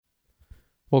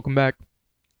Welcome back to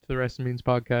the Rest and Beans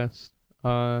podcast.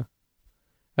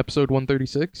 Episode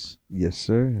 136. Yes,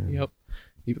 sir. Yep.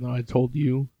 Even though I told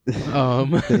you.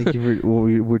 Thank you for.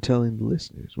 Well, we're telling the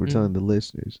listeners. We're telling the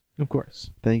listeners. Of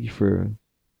course. Thank you for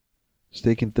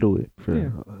sticking through it for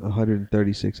Yeah.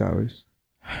 136 hours.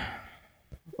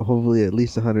 Hopefully, at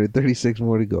least 136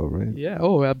 more to go, right? Yeah.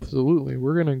 Oh, absolutely.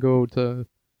 We're gonna go to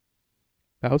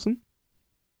 1,000.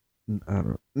 I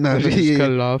don't. No, No, just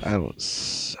cut it off. I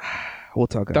don't. We'll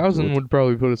talk. 1,000 would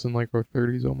probably put us in like our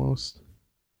 30s almost.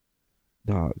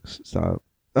 Dogs, stop.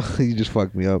 You just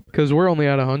fucked me up. Because we're only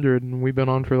at 100 and we've been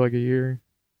on for like a year.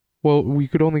 Well, we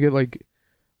could only get like,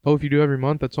 if you do every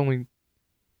month, that's only,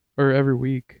 or every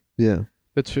week. Yeah.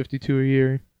 That's 52 a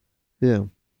year. Yeah.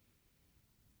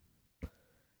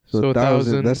 So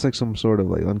 1,000. That's like some sort of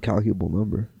like uncalculable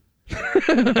number.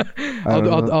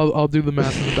 I'll do the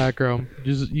math in the background.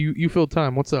 Just you fill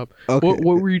time. What's up? Okay.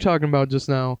 What were you talking about just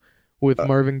now with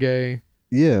Marvin Gaye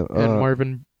Yeah. and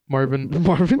Marvin Marvin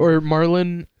or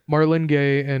Marlon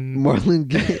Gaye and Marlon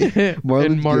Gaye.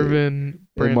 and Marvin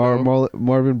Brando.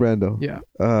 Marvin Brando. Yeah.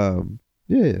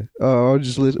 Yeah. I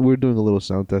was just we were doing a little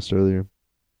sound test earlier.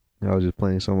 I was just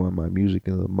playing some of my music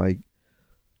in the mic.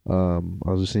 I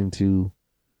was listening to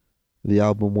the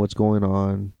album "What's Going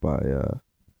On" by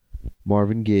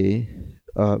Marvin Gaye.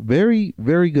 Very,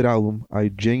 very good album. I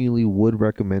genuinely would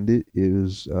recommend it. It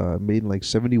was made in like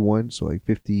 71, so like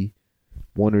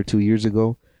 51 or 2 years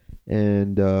ago,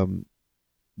 and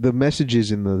the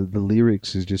messages in the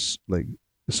lyrics is just like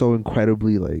so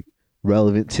incredibly like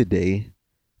relevant today.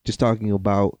 Just talking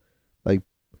about like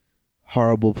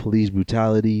horrible police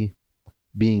brutality,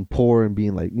 being poor and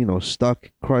being like, stuck,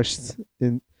 crushed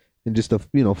in just a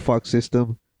fuck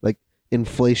system. Like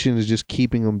inflation is just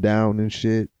keeping them down and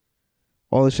shit.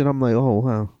 All this shit, I'm like, oh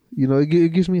wow,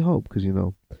 it gives me hope because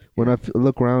when I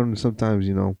look around sometimes,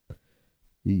 the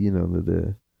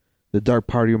dark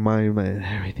part of your mind, man,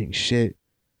 everything's shit.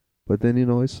 But then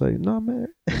it's like, no man,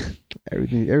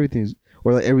 everything's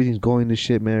or like everything's going to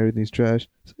shit, man. Everything's trash.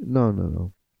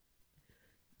 No.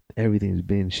 Everything's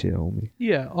been shit, homie.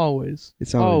 Yeah, always.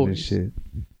 It's always been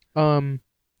shit.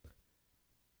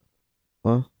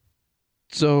 Huh?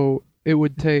 So it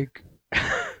would take.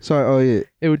 Sorry. Oh yeah.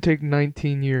 It would take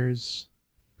 19 years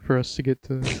for us to get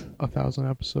to 1,000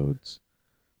 episodes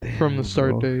from the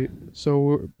start date. So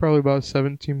we're probably about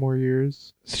 17 more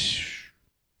years.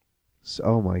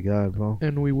 Oh my god, bro.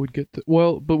 And we would get to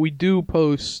but we do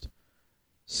post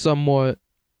somewhat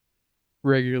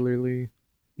regularly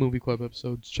movie club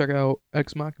episodes. Check out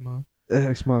Ex Machina.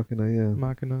 Ex Machina, yeah.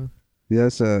 Machina. Yeah,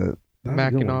 that's a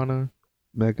Machinana.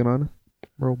 Machinana?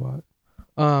 Robot.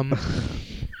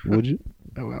 Would you?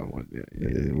 Oh, well, yeah,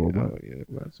 robot. Oh, yeah,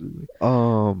 absolutely.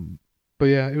 But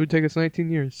yeah, it would take us 19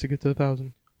 years to get to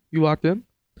 1,000. You locked in?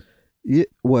 Yeah,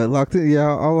 what, locked in? Yeah,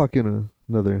 I'll lock in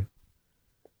another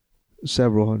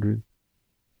several hundred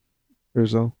or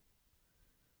so,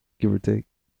 give or take.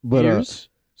 But years?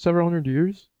 Several hundred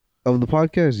years? Of the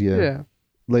podcast, yeah. Yeah.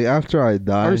 Like after I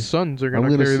die, our sons are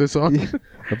gonna carry this on.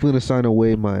 I'm gonna sign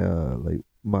away my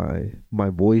my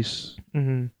voice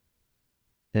Mm-hmm.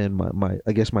 and my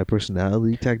I guess my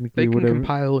personality technically. They can whatever.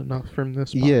 compile enough from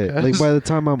this podcast. Yeah, like by the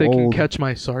time I'm they old, can catch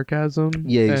my sarcasm.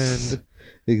 Yes, and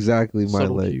exactly. My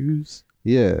subtle cues.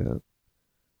 Yeah.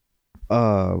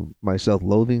 My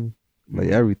self-loathing, like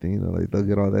everything. Like they'll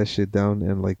get all that shit down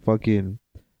and like fucking,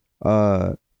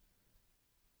 because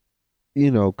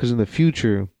in the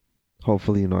future,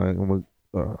 hopefully, I'm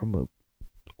a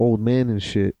old man and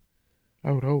shit.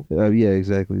 I would hope. Yeah,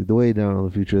 exactly. The way down in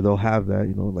the future, they'll have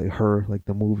that, like her, like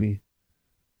the movie,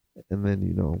 and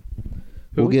then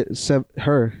we'll get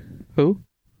her. Who?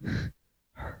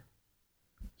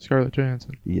 Scarlett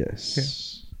Johansson. Yes. Yeah.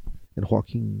 And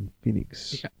Joaquin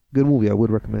Phoenix. Yeah. Good movie. I would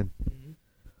recommend.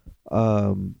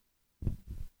 Mm-hmm.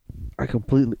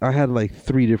 I had like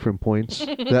 3 different points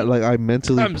that like I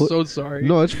mentally I'm so sorry.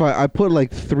 No, it's fine. I put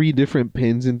like 3 different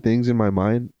pins and things in my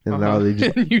mind, and now they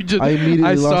just. I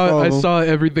immediately lost all of them. I saw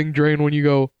everything drain when you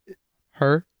go,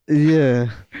 her. Yeah.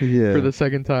 For the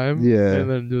second time. Yeah. And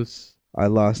then just. I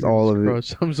lost all of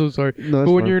it. I'm so sorry. No,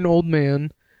 but when fine. you're an old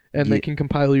man and they can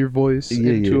compile your voice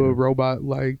into a robot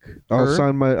like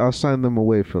I'll sign them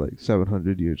away for like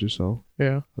 700 years or so.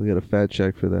 Yeah. I'll get a fat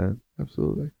check for that.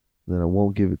 Absolutely. Then I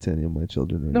won't give it to any of my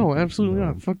children. No, absolutely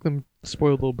not. Fuck them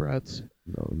spoiled little brats.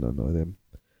 No. Them.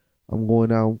 I'm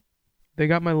going out. They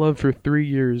got my love for 3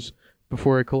 years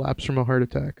before I collapsed from a heart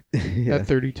attack at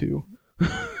 32.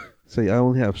 So I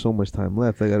only have so much time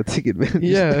left. I gotta take advantage.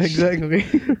 Yeah, exactly.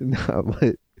 Nah,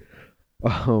 but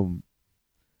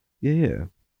yeah,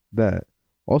 that.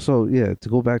 Also, yeah, to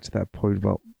go back to that point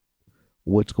about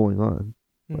what's going on.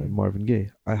 by Marvin Gaye.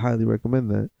 I highly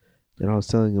recommend that. And I was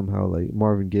telling him how like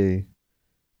Marvin Gaye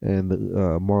and the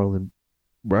Marlon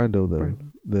Brando,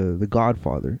 the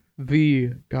Godfather.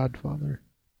 The Godfather.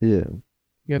 Yeah.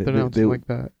 You have to announce it like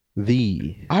that.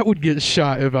 I would get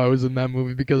shot if I was in that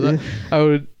movie because I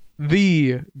would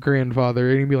the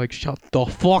grandfather and he'd be like, shut the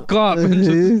fuck up. And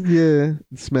just, yeah.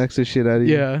 Smacks the shit out of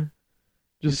you. Yeah.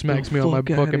 Just smacks me on my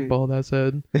fucking bald ass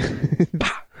head.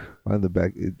 On the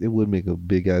back. It would make a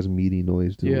big ass meaty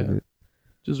noise too. Yeah.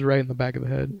 Just right in the back of the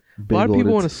head. Big a lot of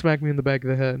people want to smack me in the back of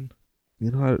the head.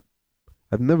 You know,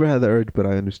 I've never had the urge, but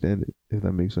I understand it, if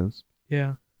that makes sense.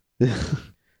 Yeah.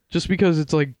 Just because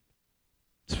it's like,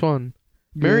 it's fun.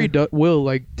 Mary will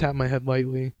like tap my head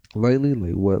lightly. Lightly?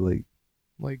 Like what?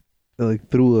 Like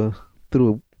through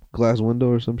a glass window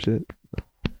or some shit?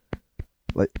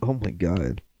 Like, oh my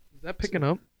god. Is that picking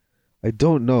up? I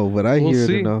don't know, but I hear it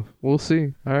enough. We'll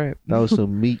see. All right. That was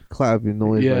some meat clapping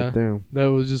noise right there. That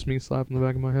was just me slapping the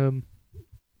back of my head.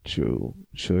 True.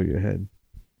 Show your head.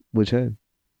 Which head?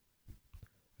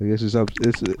 I guess it's up.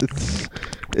 It's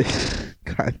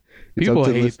God. It's people up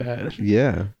to hate that.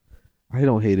 Yeah. I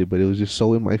don't hate it, but it was just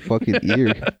so in my fucking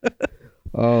ear.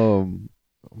 I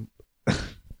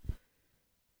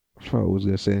forgot what I was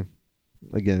gonna say.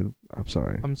 Again, I'm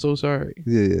sorry. I'm so sorry.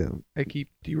 Yeah. I keep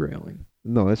derailing.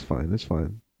 No, it's fine. It's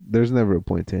fine. There's never a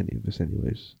point to any of this,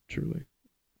 anyways. Truly.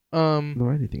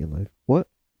 Nor anything in life. What?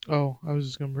 Oh, I was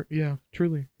just gonna. Yeah,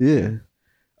 truly. Yeah.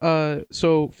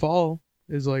 So fall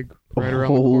is like right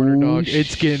around the corner, dog.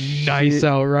 It's getting nice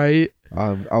out, right?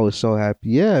 I was so happy.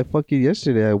 Yeah, fucking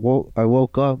yesterday I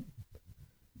woke up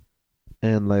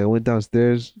and like I went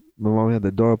downstairs. My mom had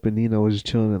the door open. Nina was just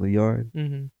chilling in the yard.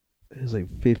 Mm-hmm. It was like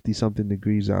 50 something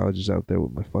degrees out, just out there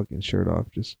with my fucking shirt off,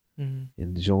 just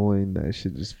enjoying that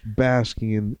shit, just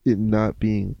basking in it not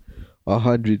being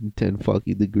 110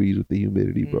 fucking degrees with the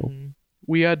humidity, bro.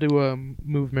 We had to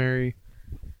move Mary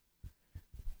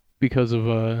because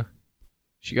of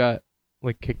she got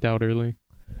like kicked out early.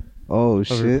 Oh of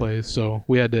shit! Her place, so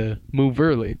we had to move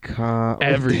early.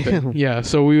 Everything. Damn. Yeah,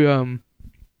 so we it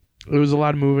was a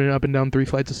lot of moving up and down 3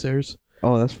 flights of stairs.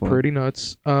 Oh, that's fun. Pretty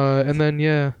nuts. And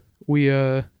then we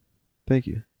Thank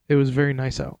you. It was very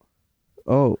nice out.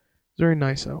 Oh. It's very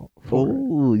nice out.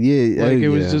 Oh yeah. Like it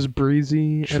was just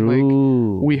breezy. True.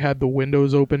 And like we had the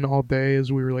windows open all day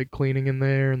as we were like cleaning in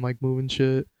there and like moving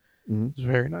shit. Mm-hmm. It was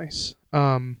very nice.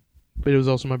 But it was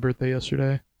also my birthday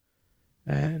yesterday,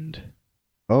 and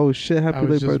oh shit! Happy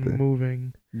late birthday. I was just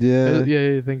moving. Yeah.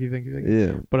 Yeah. Thank you.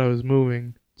 Yeah. But I was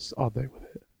moving just all day with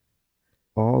it.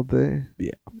 All day.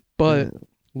 Yeah. But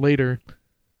later,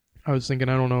 I was thinking.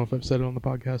 I don't know if I've said it on the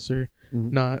podcast or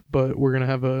not, but we're gonna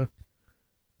have a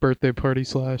birthday party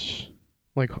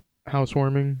 / like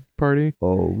housewarming party.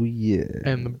 Oh yeah.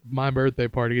 And my birthday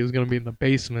party is gonna be in the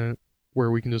basement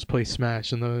where we can just play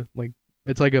Smash in the like.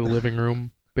 It's like a living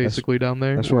room basically down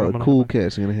there. That's where the cool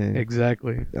cat's gonna hang.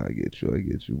 Exactly. I get you,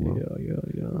 bro.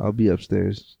 Yeah. I'll be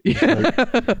upstairs.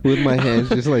 Like, with my hands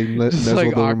just like just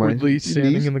like awkwardly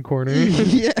standing in the corner.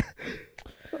 Yeah.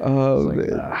 Oh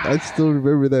man. I still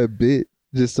remember that bit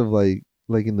just of like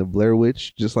in the Blair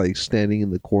Witch, just like standing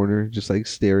in the corner, just like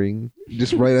staring,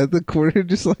 just right at the corner,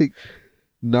 just like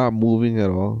not moving at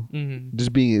all. Mm-hmm.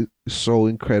 Just being so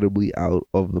incredibly out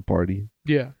of the party.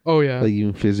 Yeah. Oh yeah. Like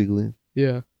even physically.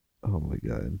 Yeah. Oh my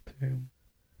god. Damn.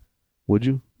 Would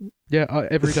you? Yeah,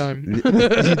 every time. You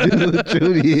do,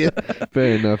 truly, yeah.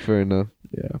 Fair enough.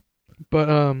 Yeah. But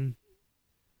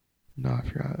no, I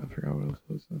forgot what else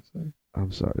I was gonna say.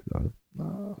 I'm sorry, dog.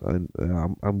 No.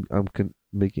 I'm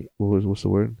making what's the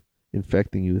word?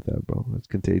 Infecting you with that, bro. That's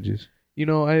contagious. You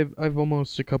know, I've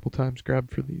almost a couple times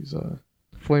grabbed for these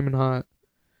Flamin' Hot,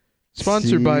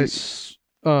 sponsored by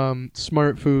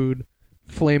Smart Food,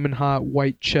 Flamin' Hot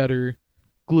white cheddar,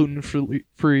 gluten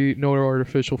free, no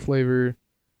artificial flavor,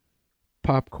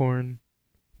 popcorn.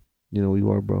 You know who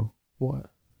you are, bro. What?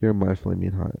 You're my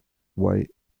Flaming Hot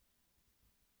white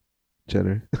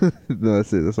cheddar. No,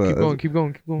 that's it. Keep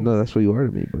going. No, that's what you are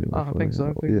to me, bro. Thanks,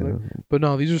 yeah. But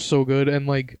no, these are so good, and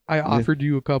like I offered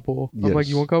you a couple. I'm like,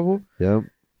 you want a couple? Yep.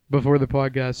 Before the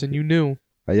podcast, and you knew.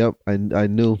 I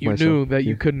knew. You knew that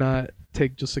you could not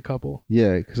take just a couple.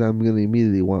 Yeah, because I'm gonna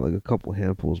immediately want like a couple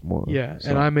handfuls more. Yeah,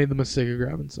 and I made the mistake of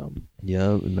grabbing some.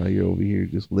 Yeah, and now you're over here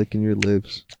just licking your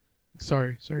lips.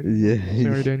 Sorry. Yeah.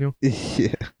 Sorry, Daniel.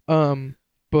 Yeah.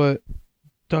 But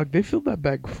Doug, they filled that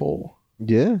bag full.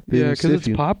 Yeah. Yeah, because it's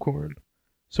popcorn,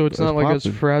 so it's not like as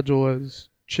fragile as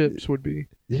chips would be.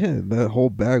 Yeah, that whole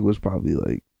bag was probably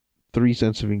like 3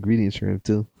 cents of ingredients for him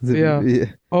too. Yeah.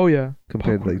 Oh yeah.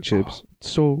 Compared popcorn, to like chips.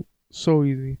 So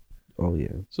easy. Oh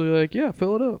yeah. So you're like, yeah,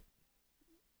 fill it up.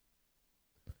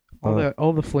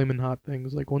 all the flaming hot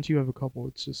things. Like once you have a couple,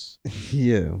 it's just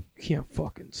Yeah. you can't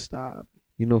fucking stop.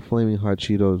 You know, flaming hot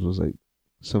Cheetos was like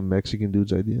some Mexican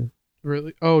dude's idea.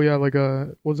 Really? Oh yeah, like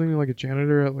wasn't he like a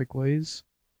janitor at like Lay's?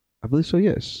 I believe so.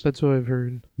 Yes. That's what I've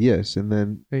heard. Yes, and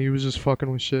then And he was just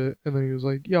fucking with shit, and then he was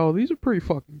like, "Yo, these are pretty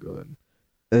fucking good."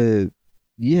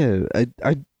 yeah,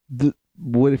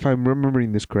 what if I'm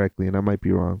remembering this correctly, and I might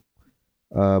be wrong.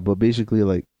 But basically,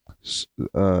 like,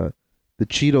 the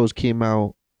Cheetos came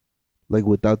out like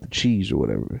without the cheese or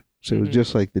whatever, so it was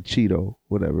just like the Cheeto,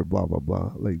 whatever, blah blah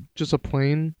blah. Like, Just a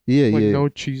plain, yeah, like yeah, no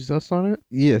cheese dust on it.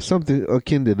 yeah, something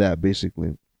akin to that,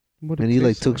 basically. What And he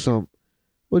like took some,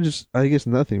 well, just I guess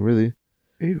nothing really.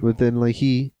 Ew. But then like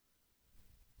he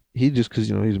just, cause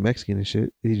you know he's Mexican and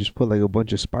shit, he just put like a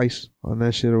bunch of spice on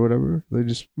that shit or whatever. They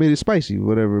just made it spicy,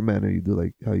 whatever manner you do,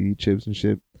 like how you eat chips and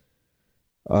shit.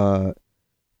 And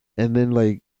then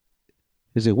like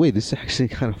he's like, wait, this is actually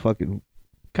kind of fucking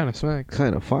Kind of smacks.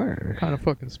 kind of fire. Kind of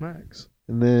fucking smacks.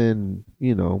 And then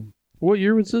you know, What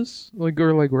year was this? Like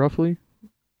or like roughly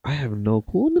I have no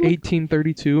clue.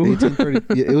 1832.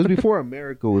 1830. Yeah, it was before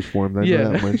America was formed. I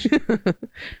know that much.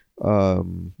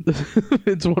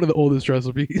 It's one of the oldest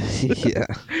recipes. Yeah.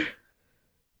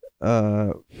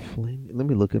 Let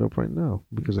me look it up right now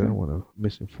because I don't want to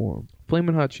misinform.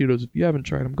 Flamin' Hot Cheetos. If you haven't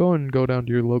tried them, go down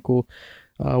to your local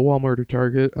Walmart or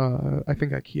Target. I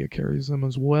think IKEA carries them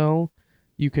as well.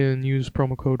 You can use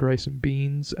promo code Rice and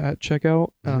Beans at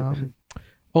checkout.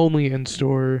 Only in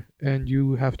store, and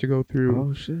you have to go through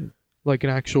Oh shit. like an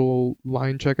actual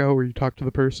line checkout where you talk to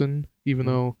the person. Even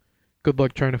though, good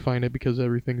luck trying to find it because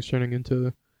everything's turning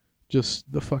into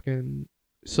just the fucking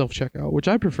self checkout, which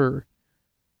I prefer.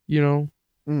 You know,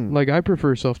 like I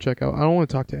prefer self checkout. I don't want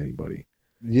to talk to anybody.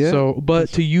 Yeah. So, but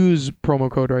to use promo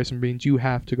code Rice and Beans, you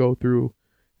have to go through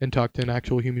and talk to an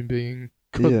actual human being.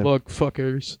 Good luck,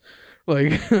 fuckers.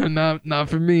 Like, not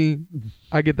for me.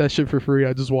 I get that shit for free.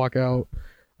 I just walk out.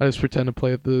 I just pretend to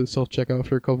play at the self checkout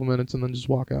for a couple minutes and then just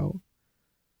walk out.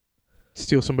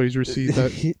 Steal somebody's receipt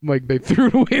that like they threw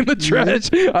it away in the trash.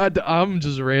 I'm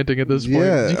just ranting at this point.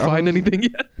 Yeah, Did you find anything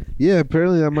yet? Yeah,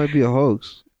 apparently that might be a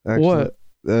hoax. Actually. What?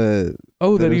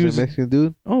 Oh, that he was a Mexican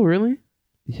dude. Oh, really?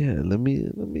 Yeah, let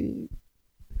me.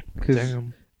 Cause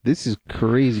Damn. this is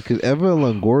crazy. Cause Eva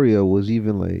Longoria was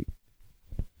even like,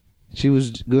 she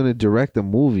was gonna direct a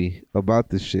movie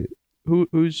about this shit.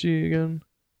 Who's she again?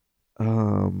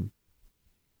 I'm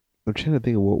trying to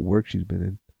think of what work she's been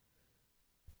in.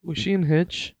 Was she in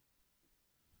Hitch?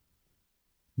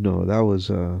 No, that was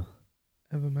Eva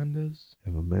Mendes.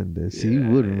 Eva Mendes. See, you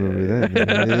would remember that.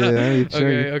 Man.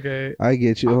 Yeah, Okay. I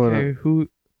get you. Hold Okay, on. who?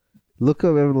 Look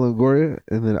up Eva Longoria,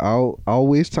 and then I'll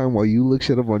waste time while you look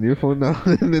shit up on your phone now.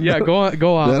 And then Yeah, go on.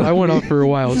 I went on for a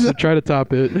while, so try to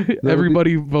top it.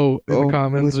 Everybody vote in the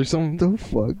comments or something. The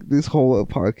fuck? This whole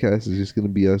podcast is just gonna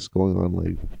be us going on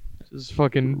like Just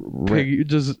fucking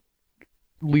just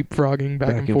leapfrogging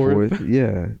back and forth.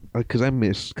 Yeah, because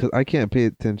I can't pay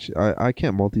attention. I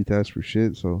can't multitask for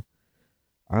shit, so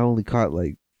I only caught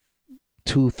like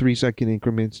 2-3 second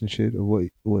increments and shit of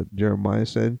what Jeremiah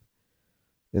said.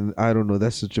 And I don't know,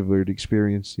 that's such a weird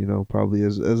experience, you know, probably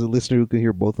as a listener who can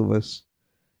hear both of us.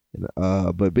 And,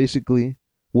 but basically,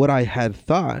 what I had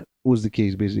thought was the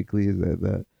case basically is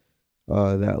that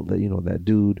you know, that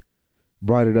dude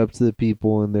brought it up to the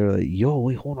people and they're like, yo,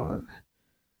 wait, hold on.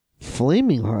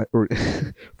 Flaming hot Cheetos,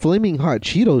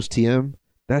 TM.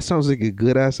 That sounds like a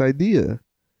good ass idea.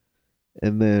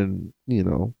 And then, you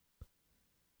know,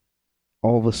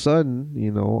 all of a sudden,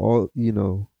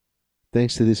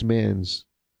 thanks to this man's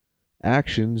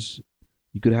actions,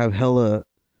 you could have hella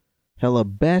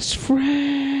best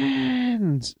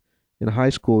friends in high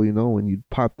school, you know, when you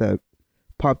pop that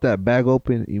bag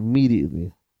open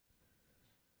immediately.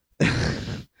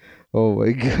 Oh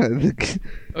my god.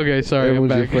 Okay, sorry.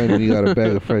 Everyone's your friend when you got a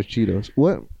bag of fresh Cheetos.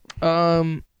 What?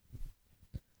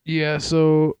 Yeah,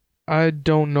 so I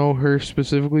don't know her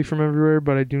specifically from everywhere,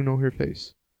 but I do know her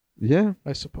face. Yeah.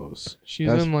 I suppose. She's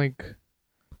in like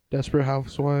Desperate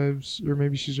Housewives, or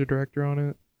maybe she's a director on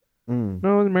it.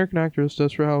 No, an American actress,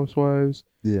 Desperate Housewives.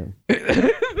 Yeah.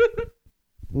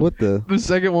 What the? The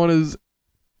second one is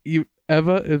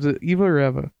Eva. Is it Eva or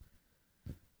Eva?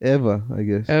 Eva, I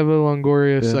guess. Eva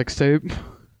Longoria sex tape.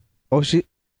 Oh, she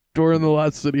Dora in the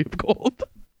Lost City of Gold.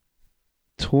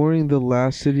 Touring the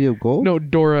Last City of Gold? No,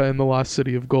 Dora in the Lost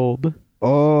City of Gold.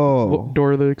 Oh.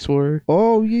 Dora the Explorer.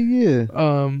 Oh, yeah.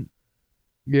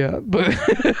 Yeah, but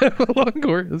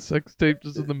Longoria's sex tape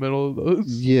just in the middle of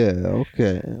those. Yeah,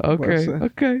 okay.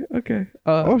 Okay.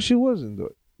 Oh, she wasn't.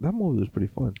 That movie was pretty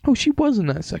fun. Oh, she was in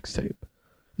that sex tape.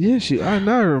 Yeah, I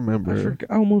now remember.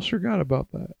 I almost forgot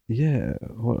about that. Yeah,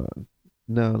 hold on.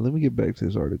 Now let me get back to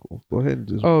this article. Go ahead and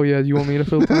just. Oh yeah, you want me to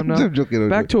fill time now? I'm joking.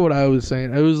 Back to what I was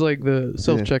saying. It was like the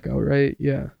self checkout, right?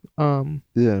 Yeah.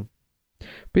 Yeah.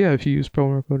 But yeah, if you use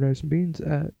promo code Rice and Beans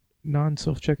at non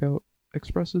self checkout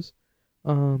expresses,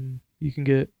 you can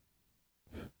get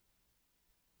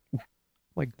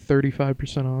like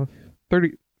 35% off.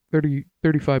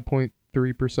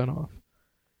 35.3% off.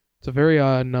 It's a very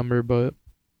odd number, but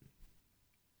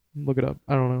look it up.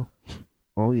 I don't know.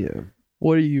 Oh yeah.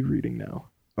 What are you reading now?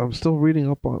 I'm still reading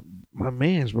up on my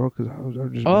man's, bro, because I was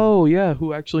just. Oh yeah,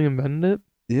 who actually invented it?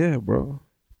 Yeah, bro.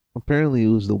 Apparently it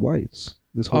was the whites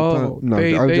this whole time. No,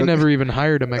 they never even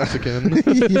hired a Mexican.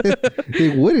 Yeah, they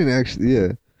wouldn't actually.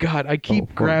 Yeah. God, I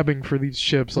keep grabbing for these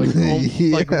chips, like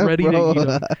Yeah, like ready bro. to eat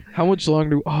them. How much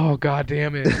longer? Oh god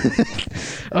damn it!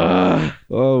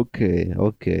 Okay.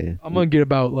 I'm gonna get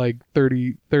about like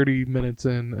 30 minutes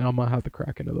in, and I'm gonna have to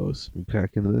crack into those. You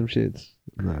crack into them shits.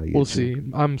 Nah, We'll see.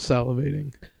 I'm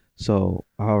salivating. So,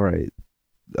 all right.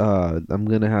 I'm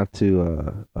gonna have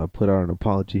to put out an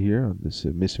apology here on this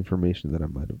misinformation that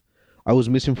I was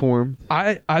misinformed.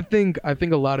 I think a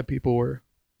lot of people were.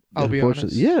 I'll be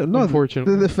honest. Yeah, no.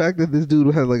 Unfortunately, the fact that this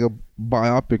dude had like a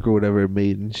biopic or whatever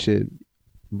made and shit.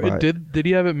 Did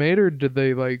he have it made, or did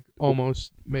they like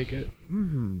almost make it?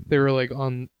 They were like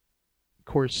on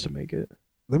course to make it.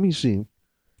 Let me see.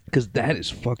 Because that is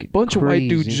fucking bunch crazy. of white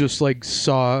dudes just like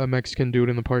saw a Mexican dude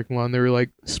in the parking lot and they were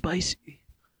like, spicy.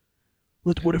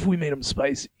 What if we made him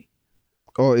spicy?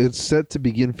 Oh, it's set to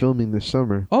begin filming this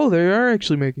summer. Oh, they are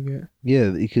actually making it.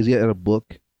 Yeah, because he had a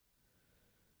book.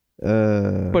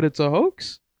 But it's a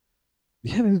hoax?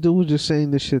 Yeah, this dude was just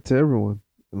saying this shit to everyone.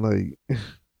 Like,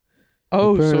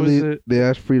 oh, so is it? They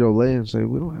asked Frito-Lay and said,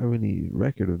 we don't have any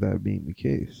record of that being the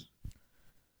case.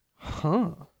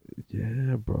 Huh.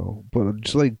 Yeah, bro. But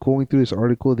just like going through this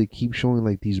article, they keep showing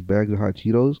like these bags of hot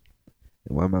Cheetos,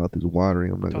 and my mouth is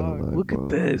watering. I'm not gonna lie. Look bro. at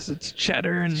this. It's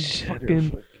cheddar and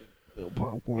fucking.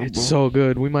 It's It's so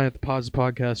good. We might have to pause the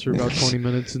podcast for about 20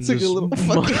 minutes and It's like just a little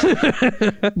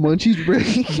Munchies break.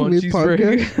 Munchies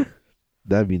break.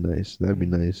 That'd be nice. That'd be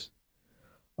nice.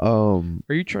 Are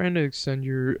you trying to extend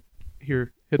your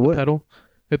here? Hit What? the pedal.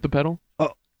 Hit the pedal.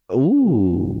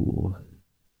 Ooh.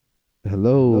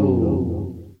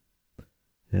 Hello.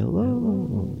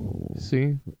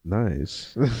 See?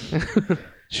 Nice.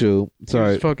 True.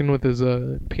 Sorry. He's fucking with his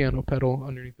piano pedal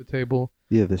underneath the table.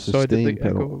 Yeah, the So I did sustain the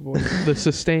pedal. echo voice. The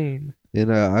sustain.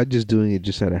 And I just doing it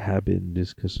just out of habit, and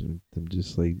just because I'm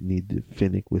just like need to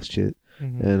finick with shit.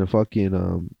 Mhm. And fucking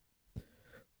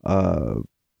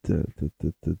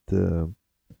the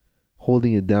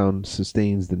holding it down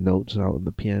sustains the notes out on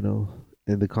the piano,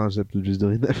 and the concept of just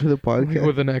doing that for the podcast.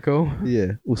 With an echo.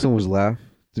 Yeah, well, someone's laugh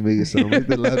to make it sound like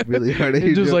they laugh really hard.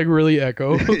 It just like really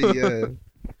echo. Yeah.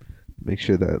 Make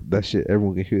sure that shit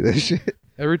everyone can hear that shit.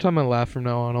 Every time I laugh from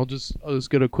now on, I'll just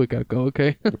get a quick echo,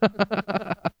 okay? What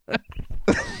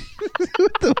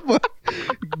the fuck?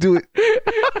 Do it.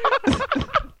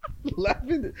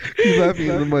 Laughing. He's laughing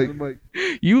in the mic.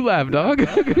 You laugh, dog.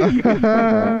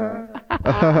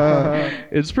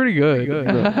 It's pretty good.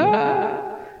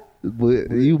 But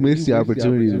you missed the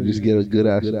opportunity to just get a good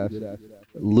ass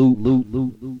loop,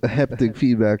 haptic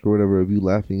feedback or whatever of you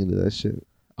laughing into that shit.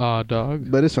 Dog.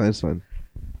 But it's fine. It's fine.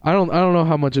 I don't know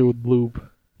how much it would loop,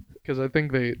 because I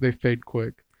think they fade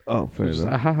quick. Oh, fair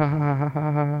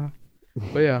enough.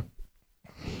 But yeah,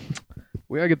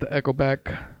 we gotta get the echo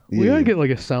back. We gotta get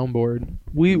like a soundboard.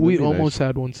 We almost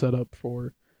had one set up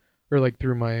through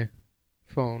my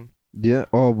phone. Yeah.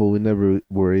 Oh, but we never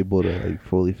were able to like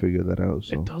fully figure that out.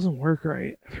 So It doesn't work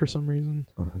right for some reason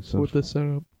so with this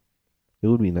setup. it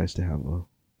would be nice to have a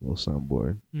little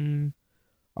soundboard.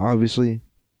 Obviously,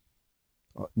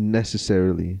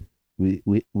 necessarily, a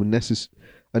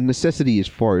necessity is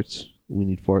farts. We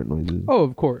need fart noises. Oh,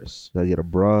 of course. Gotta get a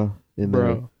bruh in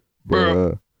there.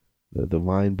 Bruh. The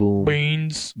vine boom.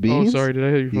 Beans. Beans? Oh, sorry, did I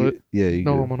hit your foot? Yeah, you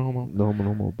No good. homo. No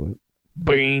homo, but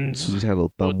Beans. you just had a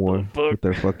little thumb war with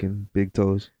their fucking big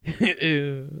toes.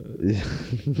 Ew.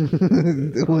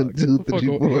 1, 2,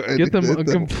 3, 4. Get them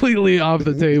completely off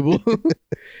the table.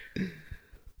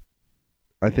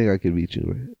 I think I could beat you,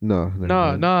 right? No. never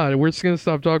mind. Nah. We're just gonna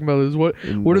stop talking about this. What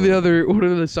are the other? What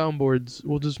are the soundboards?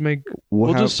 We'll just make.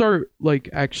 We'll just start like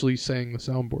actually saying the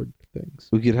soundboard things.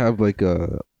 We could have like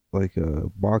a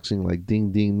boxing like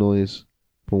ding ding noise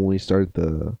when we start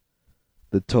the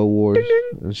toe wars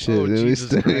and shit. Oh,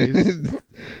 Jesus Christ.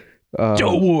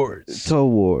 Toe wars. Toe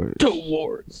wars. Toe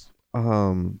wars.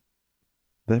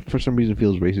 That for some reason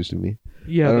feels racist to me.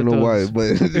 Yeah, I don't know why,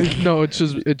 but no, it's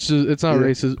not Yeah.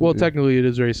 racist. Well, Yeah. technically it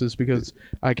is racist because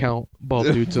I count bald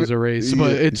dudes as a race,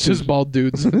 but Yeah, it's just bald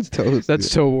dudes. That's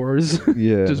toe wars.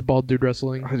 yeah. Just bald dude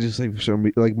wrestling. I just like for some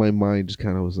reason, like my mind just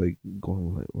kind of was like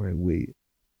going like, wait,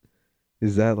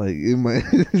 is that like in my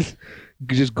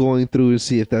just going through to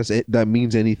see if that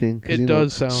means anything? 'Cause, It you know,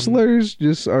 does sound slurs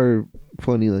just are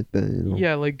funny like that. You know?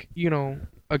 Yeah, like,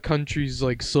 a country's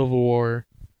like civil war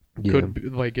Yeah. could be,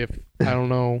 like, if I don't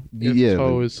know if Yeah,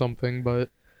 toe like- is something, but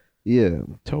Yeah.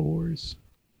 toe wars.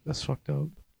 That's fucked up.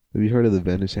 Have you heard of the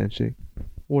Venice handshake?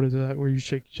 What is that? Where you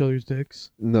shake each other's dicks?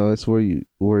 No, it's where you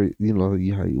know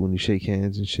how when you shake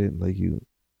hands and shit, like you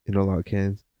interlock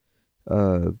hands.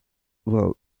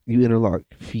 Well, you interlock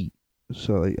feet.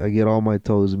 So like I get all my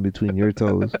toes in between your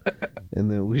toes,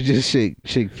 and then we just shake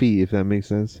feet. If that makes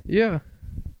sense. Yeah.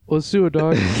 Let's do it,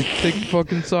 dog. Take your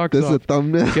fucking socks That's a off.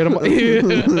 thumbnail. Get 'em-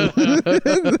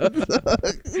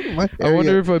 My I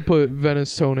wonder area. if I put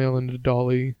Venice toenail into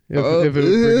Dolly, if it would bring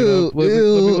ew, it up. Let me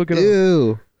look it up.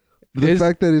 ew. The Is-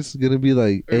 fact that it's gonna be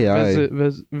like AI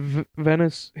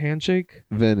Venice handshake?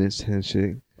 Venice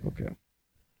handshake. Okay.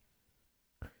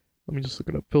 Let me just look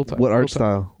it up. Phil time. What Phil art time.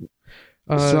 style?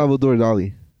 Salvador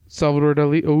Salvador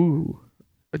Dali. Dali. Ooh.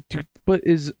 Dude, but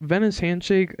is Venice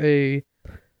handshake a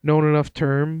known enough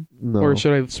term? No. Or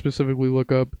should I specifically look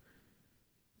up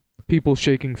people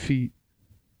shaking feet?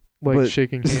 Like But-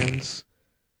 shaking hands.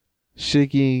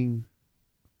 Shaking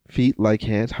feet like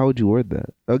hands. How would you word that?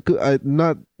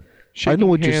 Shaking know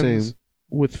what you're hands saying.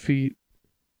 with feet.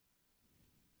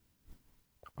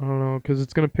 I don't know, because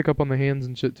it's going to pick up on the hands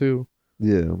and shit too.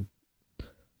 Yeah.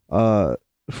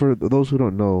 For those who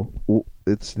don't know,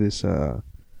 it's this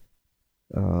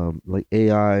like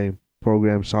AI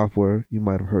program software. You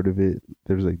might have heard of it.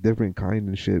 There's like different kind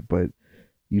and shit, but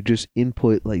you just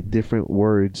input like different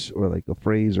words or like a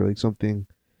phrase or like something,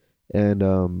 and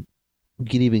you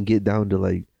can even get down to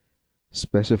like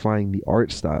specifying the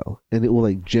art style, and it will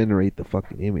like generate the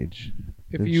fucking image.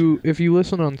 If you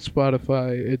listen on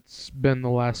Spotify, it's been the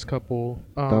last couple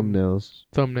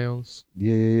thumbnails.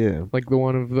 Yeah. Like the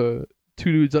one of the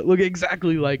two dudes that look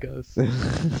exactly like us.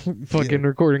 Fucking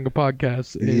recording a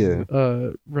podcast in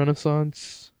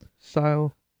Renaissance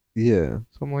style. Yeah.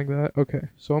 Something like that. Okay.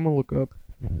 So I'm gonna look up.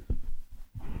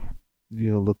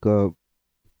 Look up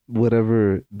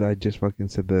whatever that I just fucking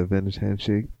said, the Venice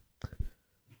handshake.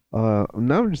 Now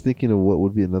I'm just thinking of what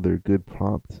would be another good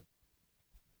prompt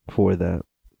for that.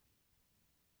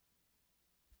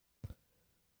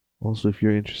 Also, if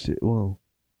you're interested,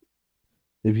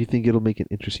 if you think it'll make an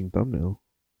interesting thumbnail,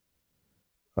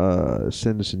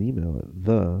 send us an email at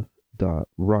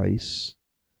the.rice.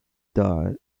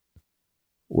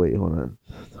 Wait, hold on.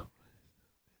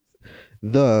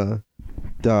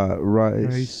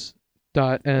 The.rice.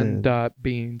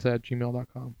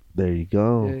 Rice.n.beans@gmail.com. There you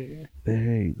go. Yeah.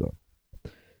 There you go.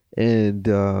 And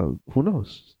who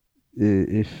knows?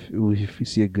 If we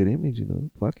see a good image,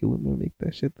 fuck it, we might make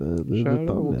that shit the Shout out.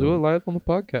 thumbnail. We'll do it live on the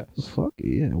podcast. Fuck it,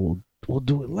 yeah. We'll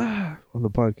do it live on the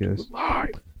podcast.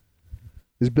 Live.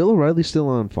 Is Bill O'Reilly still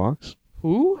on Fox?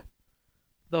 Who?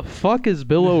 The fuck is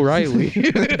Bill O'Reilly? Damn,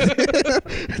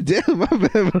 my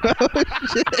bad, bro.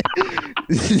 Shit.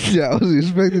 Yeah, I was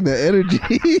expecting that energy.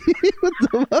 What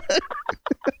the fuck?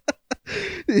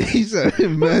 He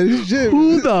sounded mad as shit.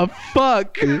 Who the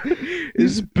fuck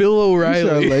is Bill He O'Reilly?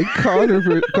 sounded like Conor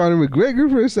McGregor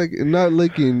for a second. Not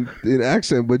like in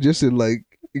accent, but just in like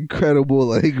incredible,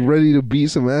 like ready to beat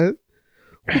some ass.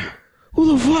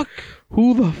 Who the fuck?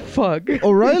 Who the fuck?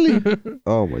 O'Reilly?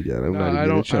 Oh my god, I'm No, not even I gonna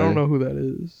don't. try. I don't know who that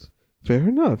is. Fair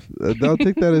enough. I'll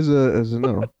take that as a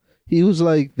no. He was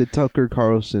like the Tucker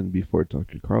Carlson before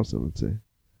Tucker Carlson, let's say.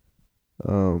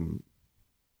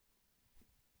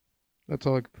 That's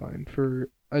all I could find for.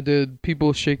 I did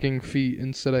people shaking feet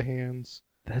instead of hands.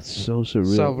 That's so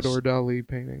surreal. Salvador Dali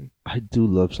painting. I do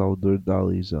love Salvador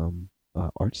Dali's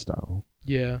art style.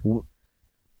 Yeah, Wh-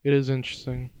 it is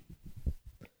interesting.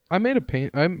 I made a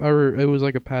paint. Or it was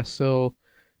like a pastel,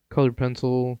 colored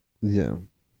pencil, Yeah.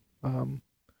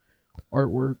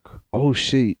 artwork. Oh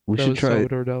shit, we that should was try it.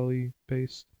 Salvador Dali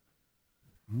based.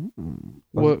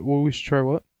 What? What we should try?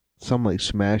 What? Some like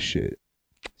smash shit.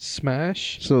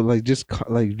 Smash. So like just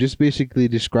basically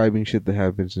describing shit that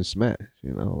happens in Smash.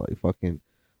 Like fucking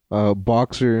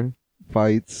boxer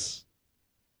fights.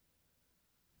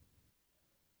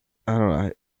 I don't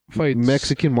know. Fights.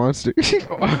 Mexican monster.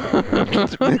 Mexican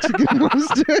monster.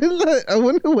 I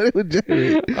wonder what it would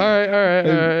generate. All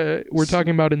right. We're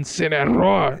talking about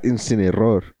Incineroar.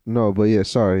 Incineroar. No, but yeah,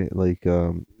 sorry. Like,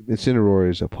 Incineroar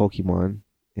is a Pokemon,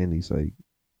 and he's like,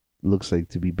 looks like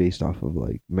to be based off of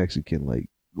like Mexican like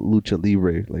lucha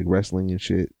libre, like wrestling and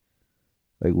shit,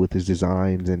 like with his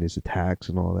designs and his attacks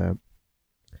and all that.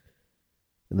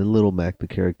 And then Little Mac, the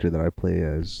character that I play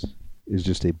as, is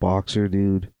just a boxer,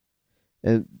 dude.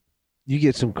 And you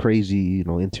get some crazy,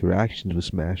 interactions with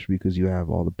Smash because you have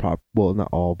all the well, not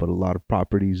all, but a lot of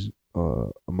properties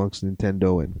amongst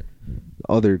Nintendo and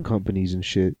other companies and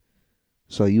shit.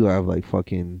 So you have like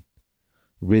fucking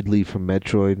Ridley from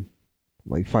Metroid,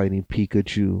 like fighting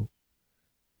Pikachu,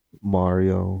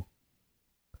 Mario,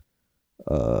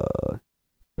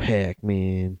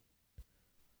 Pac-Man.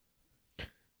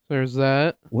 There's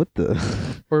that. What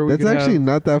the? Or we That's could actually have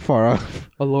not that far off.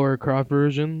 a Lara Croft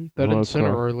version. That Lara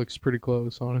Incineroar looks pretty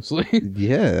close, honestly.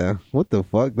 Yeah. What the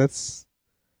fuck? That's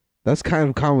kind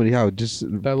of comedy. How it just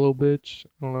That little bitch.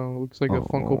 I don't know. Looks like a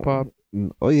Funko Pop.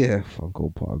 Oh yeah,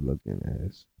 Funko Pop looking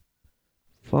ass.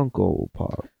 Funko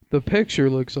Pop. The picture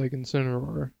looks like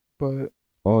Incineroar, but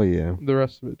Oh yeah, the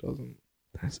rest of it doesn't.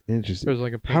 that's interesting. There's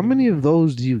like a. How many of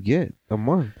those do you get a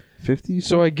month? 50?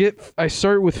 So I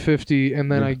start with 50,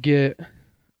 and then Yeah. I get,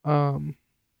 I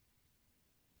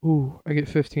get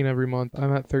 15 every month.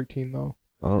 I'm at 13 though.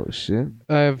 Oh shit.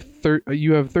 I have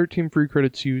You have 13 free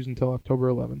credits to use until October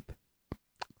 11th.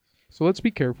 So let's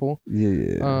be careful.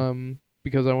 Yeah.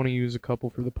 Because I want to use a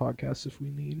couple for the podcast if we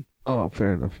need. Oh,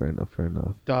 fair enough.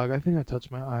 Dog, I think I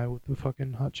touched my eye with the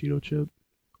fucking hot Cheeto chip,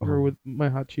 or Oh, with my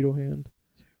hot Cheeto hand,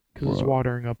 because it's Bro.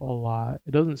 watering up a lot.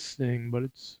 It doesn't sting, but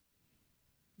it's.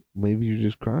 maybe you're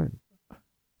just crying.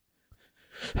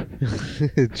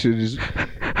 It should just.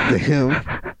 Damn.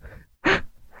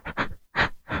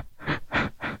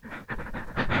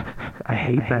 I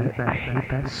hate that. I hate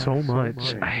that so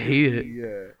much. I hate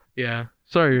it. Yeah.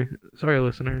 Sorry,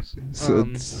 listeners. So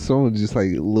someone just like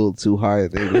a little too high,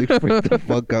 they really freak the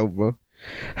fuck out, bro.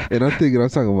 And I'm thinking I'm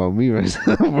talking about me right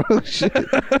now, bro. Shit.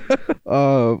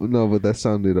 No, but that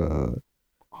sounded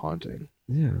Haunting.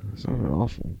 yeah, that sounded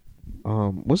awful.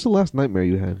 What's the last nightmare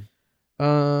you had?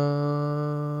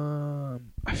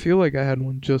 I feel like I had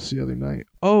one just the other night.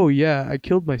 Oh yeah, I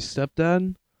killed my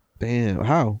stepdad. Damn,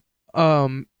 how?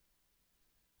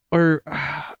 Or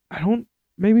I don't.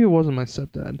 Maybe it wasn't my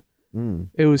stepdad. Mm.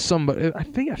 It was somebody. I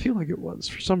feel like it was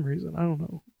for some reason. I don't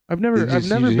know. I've never You just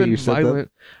been hit your stepdad?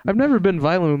 violent. I've never been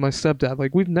violent with my stepdad.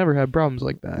 Like we've never had problems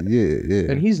like that.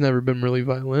 Yeah. And he's never been really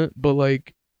violent. But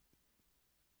like,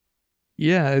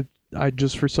 yeah, I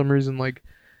just for some reason like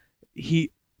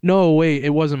No, wait, it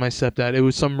wasn't my stepdad. It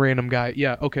was some random guy.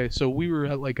 Yeah, okay. So we were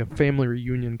at like a family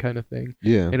reunion kind of thing,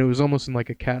 Yeah. and it was almost in like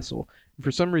a castle.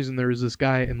 For some reason, there was this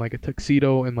guy in like a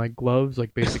tuxedo and like gloves,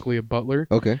 like basically a butler,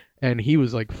 Okay. and he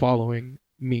was like following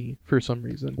me for some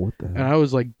reason. What the And hell? I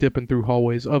was like dipping through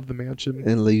hallways of the mansion.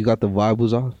 And like you got the vibe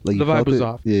was off? Like The you vibe felt was it?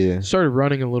 off. Yeah. Started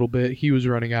running a little bit. He was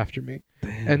running after me.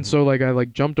 Damn. And so like I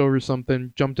like jumped over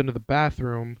something, jumped into the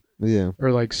bathroom Yeah.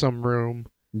 or like some room,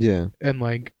 Yeah. and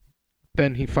like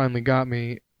then he finally got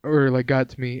me or like got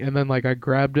to me, and then like I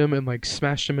grabbed him and like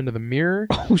smashed him into the mirror,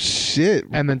 Oh shit.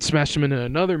 and then smashed him into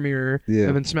another mirror, Yeah.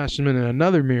 and then smashed him into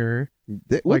another mirror,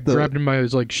 What like the? grabbed him by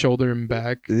his like shoulder and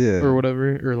back Yeah. or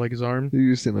whatever, or like his arm.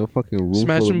 You're just in a fucking room.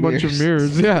 Smashed full him a bunch of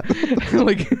mirrors. Yeah.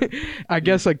 Like I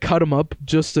guess I cut him up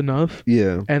just enough,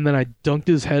 Yeah. and then I dunked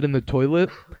his head in the toilet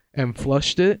and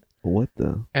flushed it, What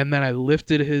the? and then I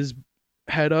lifted his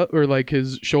head up or like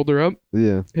his shoulder up.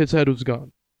 Yeah. His head was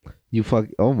gone. You fuck.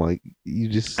 Oh my. You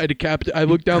just. I decapitated. I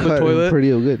looked down the cut him toilet. Pretty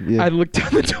good. Yeah. I looked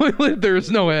down the toilet. There was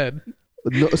no head.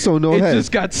 No, so no It head.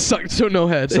 just got sucked. So no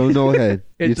head. So no head.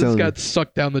 It You're just telling got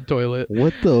sucked down the toilet, me.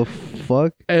 What the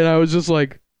fuck? and I was just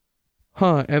like,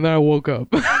 "Huh?" And then I woke up.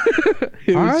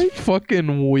 It was Alright.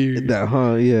 fucking weird. That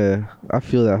huh? Yeah. I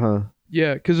feel that huh?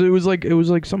 Yeah, because it was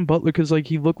like some butler. Because like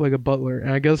he looked like a butler,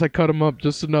 and I guess I cut him up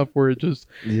just enough where it just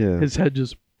Yeah. his head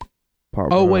just. Pop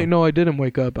Oh right wait, off. no, I didn't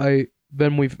wake up.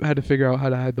 Then we've had to figure out how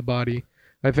to hide the body.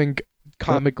 I think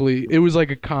comically, it was like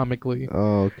a comically.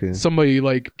 Oh okay. Somebody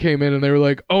like came in and they were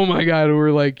like, "Oh my god!" And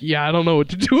we're like, "Yeah, I don't know what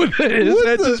to do with it." His What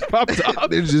head the- just popped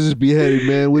off. It's just beheaded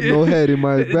man with no head in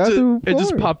my bathroom. It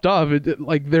just floor. popped off.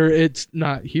 Like there, it's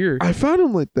not here. I found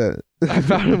him like that. I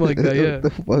found him like that, yeah. What the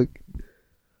fuck?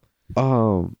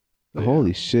 Yeah.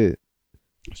 Holy shit.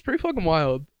 It's pretty fucking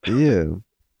wild. Yeah.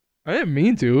 I didn't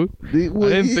mean to. I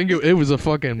didn't think it was a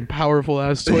fucking powerful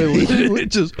ass toilet. It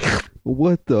just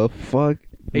What the fuck?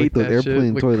 ate those that shit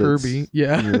like toilets. Kirby.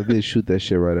 Yeah. Yeah, they shoot that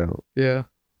shit right out. Yeah.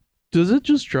 Does it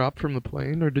just drop from the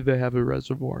plane, or do they have a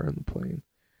reservoir in the plane?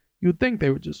 You would think they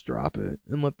would just drop it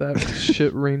and let that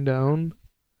shit rain down.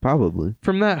 Probably.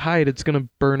 From that height, it's gonna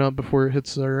burn up before it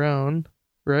hits the ground,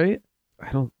 right?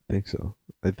 I don't think so.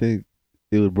 I think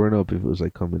it would burn up if it was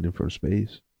like coming in from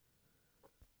space.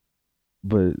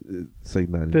 but it's like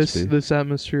not in space. This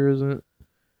atmosphere isn't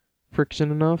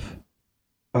friction enough.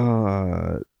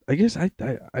 I guess I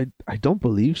don't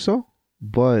believe so,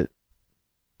 but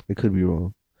I could be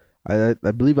wrong. I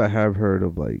believe I have heard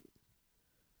of like.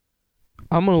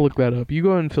 I'm gonna look that up. You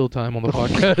go ahead and fill time on the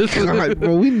podcast. God,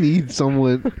 bro, we need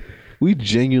someone. We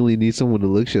genuinely need someone to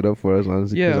look shit up for us,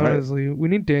 honestly. Yeah, honestly, we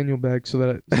need Daniel back so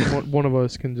that one of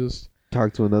us can just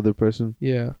talk to another person.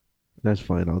 Yeah, that's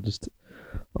fine. I'll just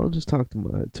talk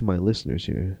to my listeners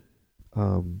here.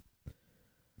 You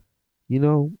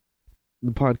know,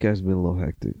 the podcast has been a little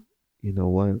hectic. You know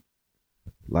what?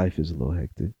 Life is a little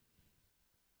hectic,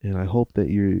 and I hope that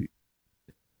you're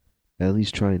at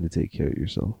least trying to take care of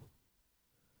yourself.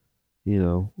 You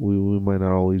know, we might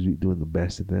not always be doing the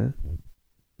best at that,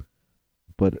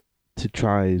 but to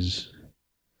try is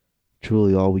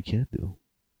truly all we can do.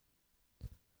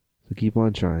 So keep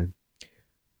on trying.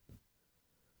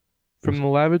 From the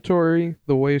lavatory,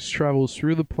 the waste travels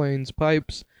through the plane's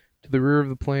pipes to the rear of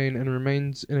the plane and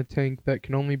remains in a tank that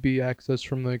can only be accessed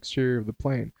from the exterior of the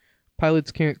plane.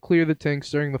 Pilots can't clear the tanks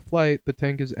during the flight. The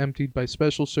tank is emptied by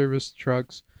special service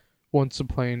trucks once the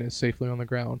plane is safely on the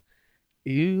ground.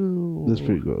 Ew. That's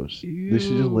pretty gross. Ew. They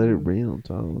should just let it rain on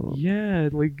top of it. Yeah,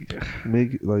 like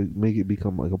make it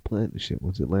become like a plant and shit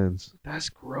once it lands. That's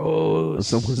gross. And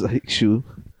someone's like, shoe.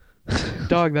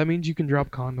 Dog, that means you can drop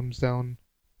condoms down.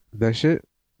 That shit?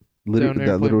 Down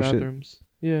that little bathrooms.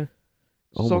 Shit? Yeah.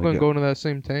 Oh It's all gonna go into that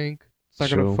same tank. It's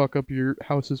not gonna fuck up your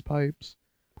house's pipes.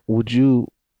 Would you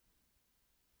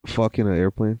fuck in an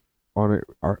airplane? On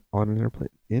an airplane?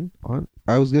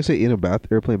 I was gonna say in a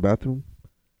airplane bathroom.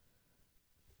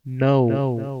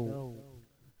 No.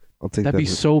 I'll take That'd be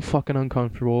so fucking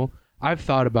uncomfortable. I've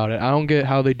thought about it. I don't get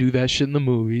how they do that shit in the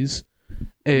movies.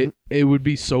 It would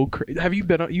be so crazy. You've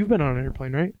been on an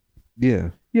airplane, right? Yeah.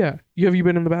 Yeah. Have you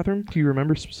been in the bathroom? Do you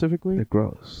remember specifically? They're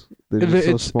gross. They're just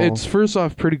so small. It's first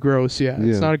off pretty gross. Yeah.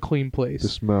 It's not a clean place. The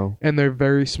smell. And they're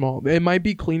very small. It might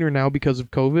be cleaner now because of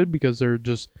COVID, because they're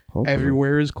just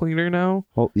everywhere is cleaner now.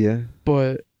 Yeah.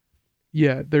 But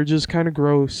yeah, they're just kind of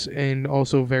gross and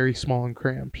also very small and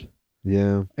cramped.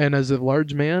 Yeah. And as a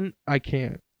large man, I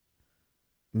can't.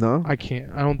 No? I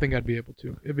can't. I don't think I'd be able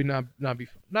to. It'd be not be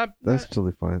fun. That's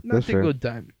totally fine. That's a good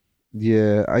time.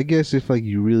 Yeah, I guess if like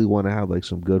you really want to have like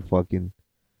some good fucking,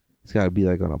 it's gotta be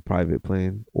like on a private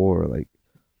plane or like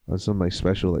on some like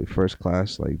special like first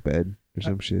class like bed or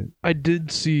some shit. I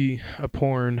did see a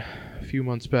porn a few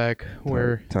months back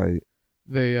where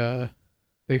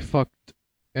they fucked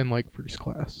in like first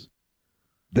class.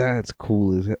 That's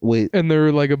cool as wait. And there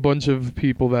were like a bunch of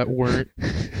people that weren't.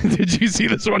 Did you see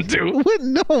this one too? What?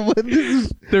 No, but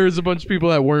there was a bunch of people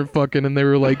that weren't fucking, and they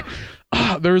were like,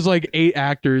 there was like 8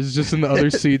 actors just in the other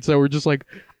seats that were just like,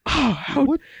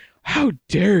 how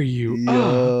dare you?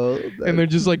 And they're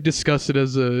just like disgusted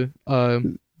as a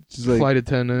flight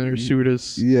attendant or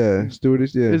stewardess. Yeah,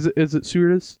 stewardess. Yeah. Is it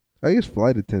stewardess? I guess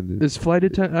flight attendant. Is flight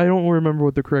attendant? I don't remember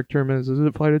what the correct term is. Is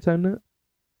it flight attendant?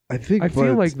 I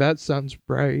feel like that sounds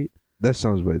right. That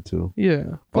sounds right too. Yeah.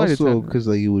 Also, because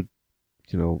like you would,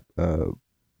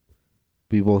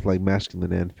 be both like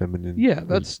masculine and feminine. Yeah,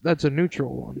 that's a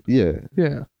neutral one. Yeah.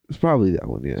 Yeah. It's probably that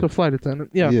one. Yeah. So flight attendant.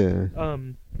 Yeah. Yeah.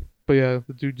 But yeah,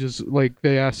 the dude just like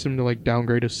they asked him to like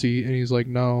downgrade a seat, and he's like,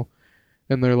 no.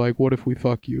 And they're like, what if we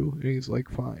fuck you? And he's like,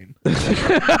 fine.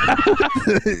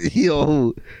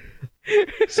 Yo.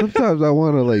 Sometimes I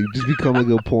want to like just become like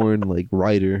a porn like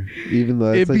writer, even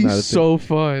though that's, it'd be so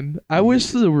fun. I wish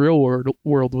the real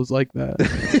world was like that.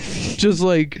 Just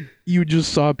like you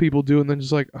just saw people do, and then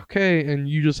just like okay, and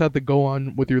you just have to go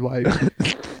on with your life.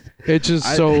 It's just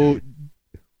I don't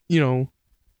know.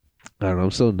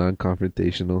 I'm so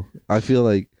non-confrontational. I feel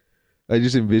like I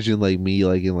just envision like me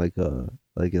like in like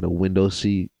in a window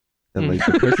seat. And like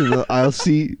the person in the aisle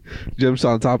seat jumps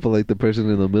on top of like the person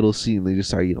in the middle seat, and they just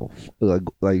start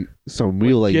like some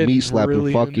real like meat slapping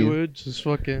really fucking. It, just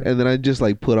fucking. And then I just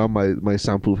like put on my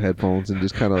soundproof headphones and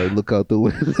just kind of like look out the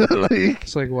window. Like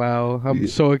it's like wow, I'm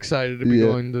so excited to be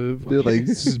going to. They're like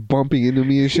this is bumping into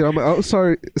me and shit. I'm like, oh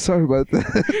sorry about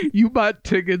that. You bought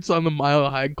tickets on the Mile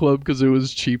High Club because it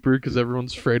was cheaper because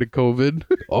everyone's afraid of COVID.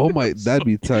 Oh my, that'd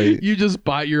be tight. You just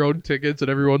bought your own tickets and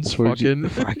everyone's fucking.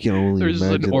 I can only there's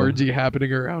imagine. There's an orgy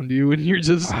happening around you, and you're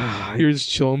just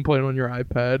chilling, playing on your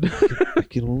iPad. I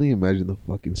can only imagine the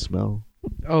fucking smell.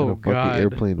 Oh god,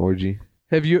 airplane orgy.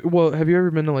 Have you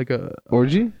ever been to like a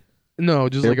orgy? No,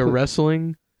 just like a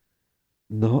wrestling.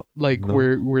 No, like no.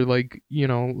 where like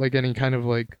like any kind of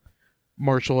like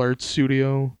martial arts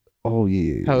studio. Oh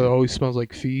yeah. How it always smells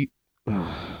like feet.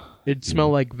 It smell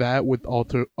like that with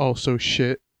also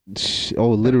shit.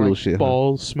 Oh, literal and, like, shit.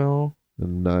 Balls smell.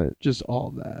 Nut. Just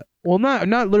all that. Well, not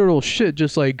literal shit.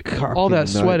 Just like Cock all that and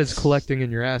sweat is nuts. collecting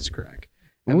in your ass crack.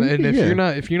 And, Well, and yeah.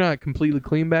 if you're not completely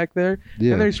clean back there,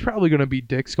 Yeah. then there's probably gonna be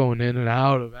dicks going in and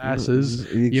out of asses.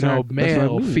 Exactly. You know, That's what I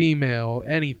male, mean. female,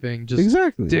 anything. Just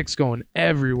Exactly. dicks going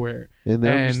everywhere. And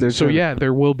then I'm just there And so trying to- yeah,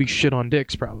 there will be shit on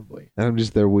dicks probably. And I'm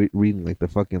just there reading like the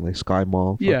fucking like Sky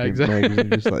Mall. Yeah, fucking exactly. magazine,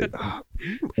 just like, "Ah,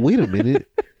 wait a minute,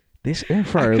 this air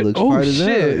fryer looks Oh, fine as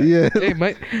shit. hell. Yeah,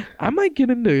 Hey, I might get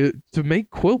into to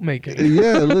make quilt making.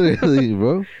 yeah, literally,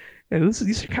 bro. And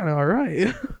these are kind of all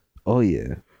right. Oh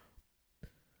yeah,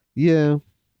 yeah.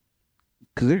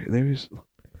 Cause there's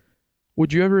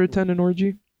Would you ever attend an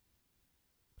orgy?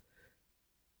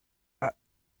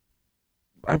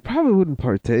 I probably wouldn't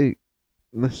partake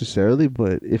necessarily,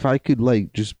 but if I could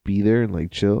like just be there and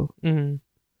like chill, Mm-hmm.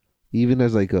 even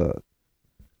as like a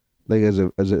as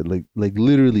a like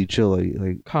literally chill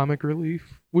like Comic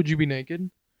relief. Would you be naked?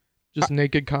 Just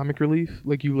naked comic relief?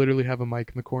 Like you literally have a mic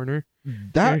in the corner?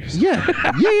 that. Yeah,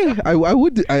 yeah. I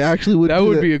would. I actually would. That do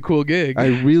would be a cool gig.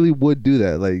 I really would do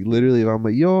that. Like literally, if I'm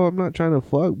like, yo, I'm not trying to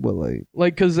fuck, but like,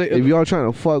 Like, cause if y'all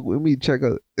trying to fuck with me, check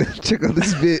out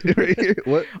this bit right here.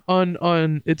 What?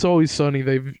 on It's Always Sunny,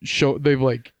 they've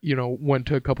like, you know, went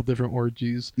to a couple different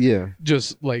orgies. Yeah.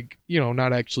 Just like, you know,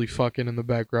 not actually fucking in the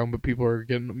background, but people are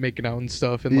making out and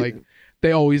stuff, and Yeah. like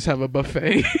they always have a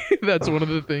buffet. That's one of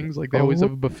the things. Like they Oh, always what?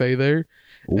 have a buffet there.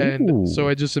 And Ooh. so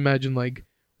I just imagine like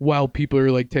while people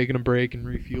are like taking a break and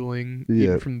refueling Yeah.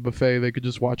 eating from the buffet, they could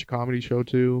just watch a comedy show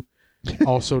too.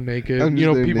 Also naked. I'm You just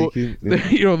know, there people naked. Yeah.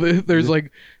 you know, there's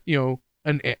like, you know,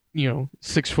 an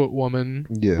 6-foot woman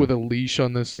Yeah. with a leash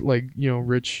on this like, you know,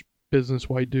 rich business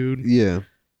white dude Yeah.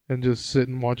 and just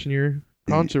sitting watching your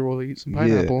concert while they eat some Yeah.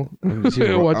 pineapple. I'm just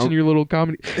here, watching I'm- your little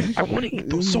comedy. I want to eat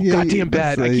those so Yeah, goddamn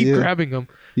that's bad. I like, keep yeah. grabbing them.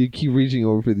 You keep reaching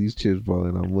over for these chips, bro,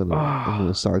 and I'm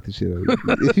gonna sock the shit out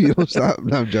of you if you don't stop.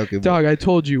 No, I'm joking. but- Dog, I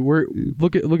told you.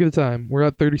 Look at the time. We're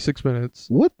at 36 minutes.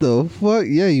 What the fuck?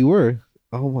 Yeah, you were.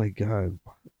 Oh my god.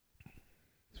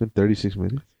 It's been 36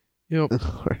 minutes. Yep.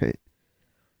 All right.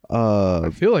 I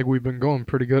feel like we've been going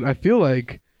pretty good. I feel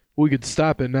like we could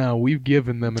stop it now. We've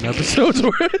given them an episode's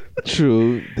worth.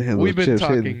 True. Damn, We've those been chips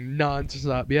talking hitting.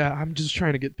 non-stop. Yeah, I'm just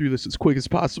trying to get through this as quick as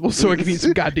possible so I can eat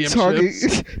some goddamn talking,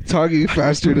 chips. talking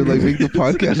faster to like make the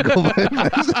podcast go by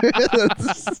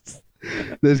faster.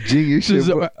 That's genius shit. Just,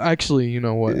 bro. actually, you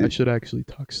know what? I should actually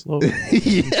talk slow.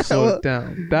 Yeah, Slow well, it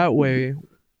down. That way,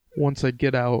 once I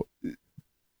get out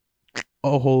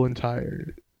a whole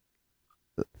entire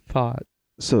thought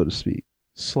so to speak.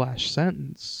 /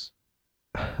 sentence,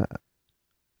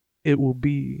 it will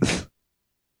be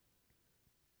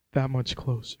that much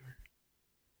closer.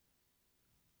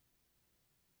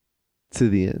 To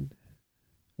the end.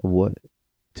 Of what?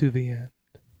 To the end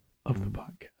of the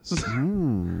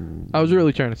podcast. I I was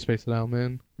really trying to space it out,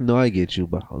 man. No, I get you,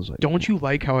 but I was like, Don't you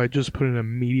like how I just put an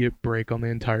immediate break on the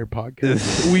entire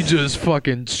podcast? We just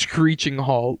fucking screeching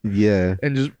halt Yeah,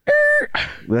 and just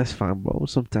that's fine, bro.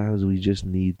 Sometimes we just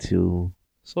need to,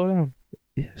 slow down.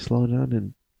 slow down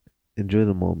and enjoy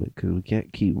the moment because we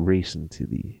can't keep racing to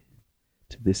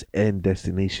this end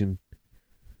destination.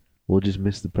 We'll just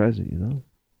miss the present, you know.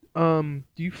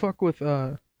 Do you fuck with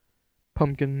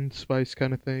pumpkin spice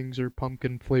kind of things or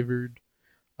pumpkin flavored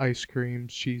ice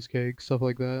creams, cheesecake, stuff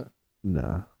like that?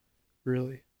 Nah.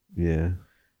 Really? Yeah. Do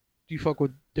you fuck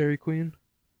with Dairy Queen?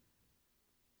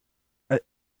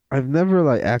 I've never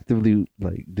like actively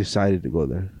like decided to go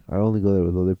there. I only go there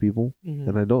with other people, Mm-hmm.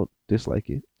 and I don't dislike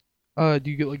it. Do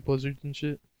you get like blizzards and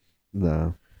shit?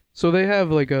 Nah. So they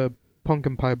have like a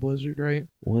pumpkin pie blizzard, right?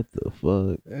 What the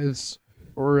fuck? It's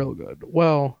real good.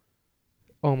 Well,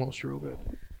 almost real good.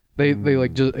 They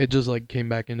like it just like came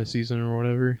back into season or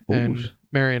whatever, Oh, and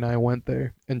Mary and I went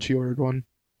there and she ordered one,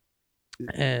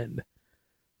 and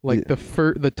like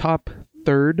the top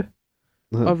third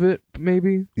of it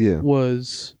maybe Yeah.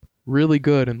 was really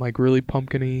good and like really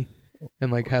pumpkin-y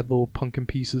and like had little pumpkin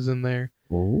pieces in there,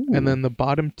 Oh. and then the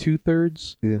bottom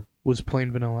 2/3 Yeah. was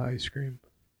plain vanilla ice cream.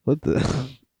 What the?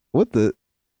 What the?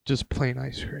 Just plain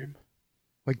ice cream.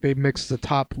 Like they mixed the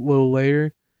top little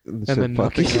layer and Said then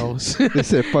fuck nothing it. else. They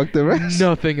said fuck the rest.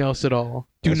 Nothing else at all.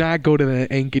 Do That's- not go to the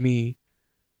Ankeny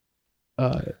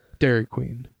Dairy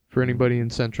Queen for anybody in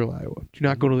Central Iowa. Do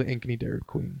not go to the Ankeny Dairy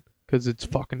Queen because it's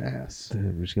fucking ass.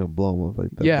 Damn, you're just gonna blow them up like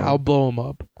that. Yeah, bro. I'll blow them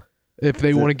up. If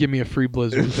they want to give me a free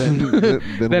blizzard, then Then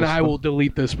then we'll I will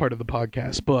delete this part of the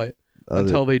podcast. But other-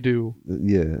 until they do,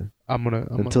 yeah, I'm gonna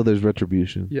until there's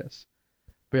retribution. yes.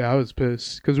 But yeah, I was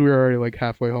pissed because we were already like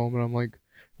halfway home, and I'm like,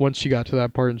 once she got to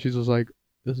that part, and she's just like,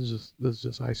 "This is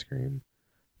just ice cream."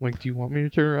 I'm like, do you want me to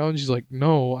turn around? And she's like,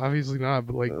 "No, obviously not."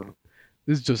 But like,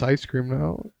 this is just ice cream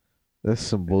now. That's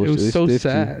some It bullshit. was They so stiffed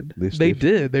you. sad. They stiffed you.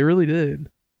 did. They really did.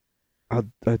 I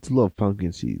love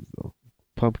pumpkin seeds though.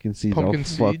 Pumpkin seeds. Pumpkin I'll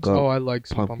seeds. fuck up. Oh, I like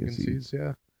some pumpkin pumpkin seeds. seeds.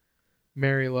 Yeah.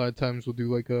 Mary a lot of times will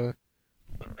do like a,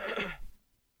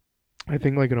 I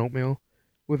think like an oatmeal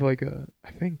with like a,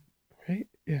 I think, right?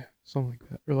 Yeah, something like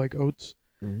that. Or like oats.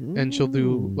 And she'll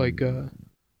do like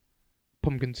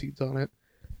pumpkin seeds on it.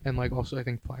 And like also I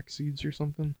think flax seeds or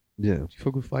something. Yeah. Do you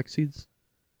fuck with flax seeds?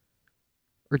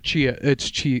 Or chia. It's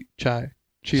chai.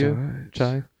 Chia.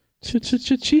 Chai.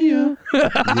 Chia.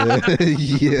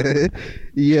 Yeah.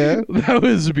 Yeah. That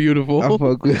was beautiful. I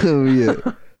fuck with him.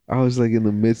 Yeah. I was like in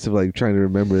the midst of like trying to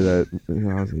remember that.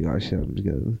 I was like, oh shit, I'm just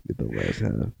gonna get the last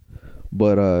half.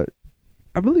 But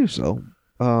I believe so.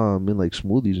 In like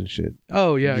smoothies and shit.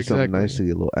 Oh yeah, Just exactly. something nice to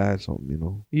get a little add something, you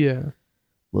know. Yeah, A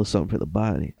little something for the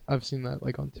body. I've seen that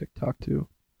like on TikTok too.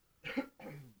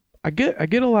 I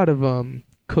get a lot of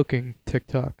cooking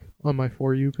TikTok on my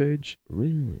For You page.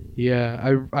 Really?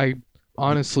 Yeah, I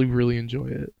honestly really enjoy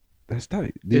it. That's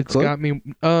tight. Do you It's cook? got me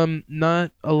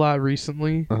not a lot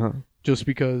recently, Uh-huh. just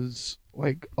because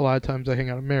like a lot of times I hang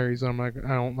out at Mary's and I'm like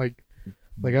I don't like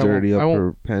I Dirty won't, up I won't,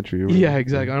 her pantry. Or yeah, whatever.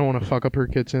 exactly. I don't want to fuck up her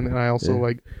kitchen, and I also Yeah.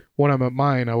 like when I'm at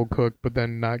mine, I will cook, but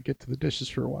then not get to the dishes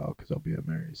for a while because I'll be at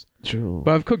Mary's. True.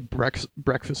 But I've cooked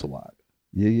breakfast a lot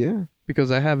Yeah.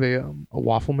 because I have a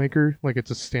waffle maker, like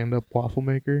it's a stand-up waffle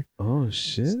maker. Oh It's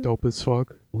shit. dope as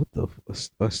fuck. What the?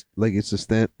 Like it's a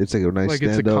stand. It's like a nice Like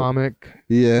it's a stand up. comic.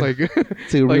 Yeah. Like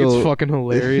It's a like real. it's fucking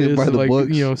hilarious. by the Like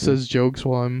books. says jokes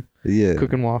while I'm Yeah.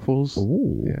 cooking waffles.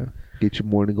 Ooh. Yeah. Get your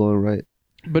morning going right.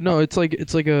 But no, it's like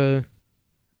a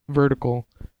vertical.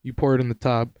 You pour it in the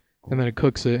top, and then it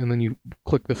cooks it, and then you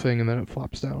click the thing, and then it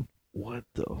flops down. What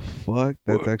the fuck?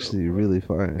 That's actually really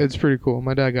fire. It's pretty cool.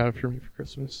 My dad got it for me for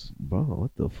Christmas, Bro,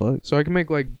 what the fuck? so I can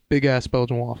make like big ass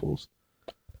Belgian waffles.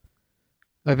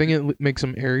 I think it makes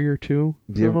them airier too,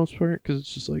 for Yeah. the most part, because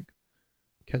it's just like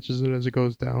catches it as it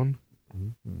goes down.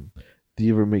 Mhm. Do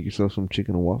you ever make yourself some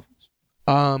chicken and waffles?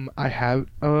 I have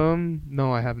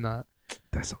no, I have not.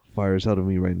 That sounds fire as hell to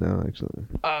me right now. Actually,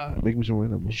 make me some right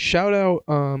now. Bro. Shout out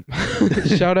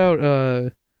shout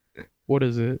out what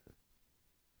is it?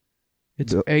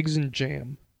 It's The- eggs and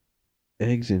jam.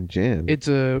 Eggs and jam. It's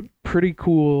a pretty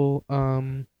cool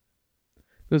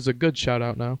this is a good shout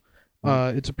out now.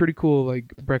 It's a pretty cool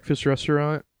like breakfast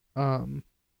restaurant.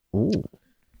 Ooh.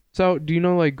 So do you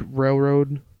know like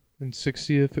Railroad and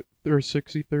 60th or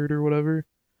 63rd or whatever?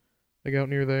 Like out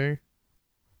near there?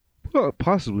 Well,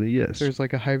 possibly yes. There's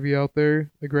like a Hy-Vee out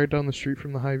there, like right down the street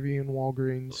from the Hy-Vee and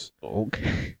Walgreens.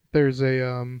 Okay. There's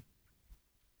a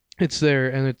it's there,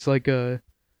 and it's like a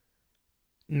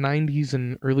 90s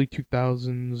and early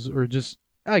 2000s, or just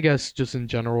I guess just in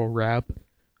general rap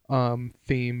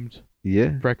themed Yeah.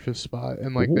 breakfast spot,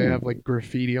 and like they have Ooh. like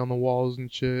graffiti on the walls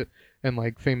and shit, and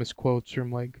like famous quotes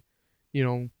from like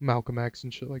Malcolm X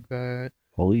and shit like that,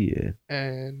 Oh yeah.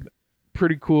 and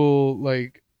pretty cool,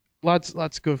 like lots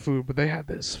of good food. But they had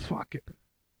this fucking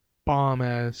bomb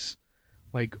ass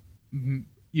like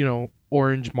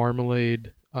orange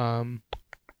marmalade Ooh.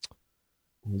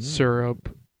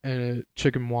 syrup and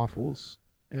chicken waffles,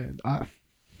 and I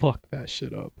fucked that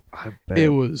shit up. I bet. It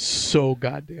was so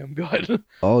goddamn good.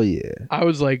 Oh yeah. I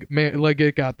was like, man, like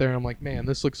it got there and I'm like, man,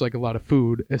 this looks like a lot of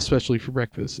food, especially for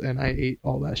breakfast, and I ate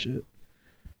all that shit.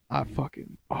 I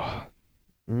fucking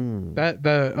Mm.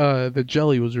 the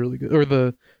jelly was really good, or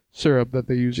the syrup that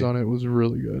they used on it was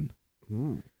really good.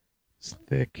 Mm. It's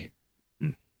thick.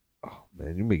 Oh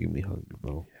man, you're making me hungry,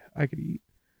 bro. I could eat.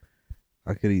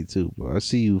 I could eat too, bro. I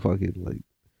see you fucking like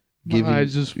My giving.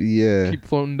 eyes just Yeah. keep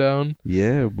floating down.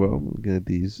 Yeah, bro. I'm looking at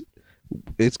these.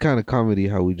 It's kind of comedy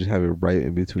how we just have it right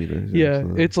in between us. you know Yeah,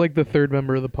 what I'm it's like the third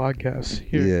member of the podcast.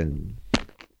 Here. saying?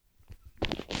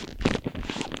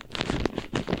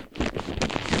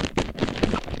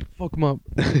 Fuck them up.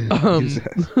 Yeah.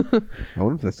 I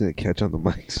wonder if that's gonna catch on the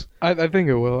mics. I think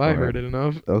it will. I Alright. heard it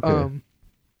enough. Okay.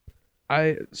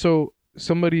 So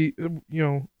somebody,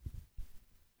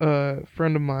 a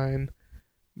friend of mine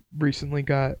recently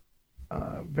got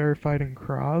verified in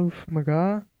Krav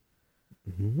Maga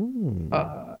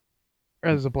Mm.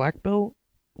 as a black belt.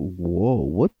 Whoa!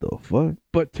 What the fuck?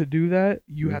 But to do that,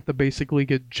 you have to basically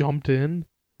get jumped in.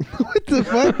 What the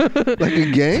fuck? Like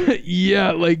a gang?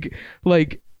 Yeah, like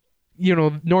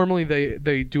normally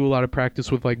they do a lot of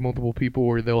practice with like multiple people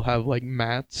where they'll have like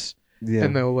mats. Yeah.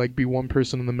 And there'll like be one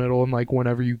person in the middle, and like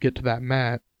whenever you get to that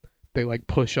mat, they like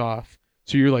push off.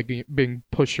 So you're like being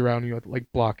pushed around, and you have to like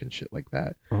block and shit like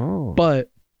that. Oh.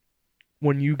 But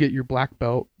when you get your black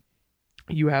belt,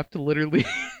 you have to literally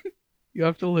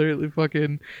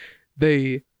fucking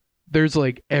there's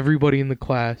like everybody in the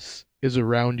class is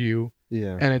around you,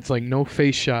 Yeah. and it's like no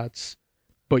face shots,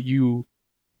 but you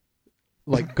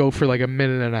like go for like a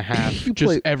minute and a half, You just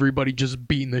play- everybody just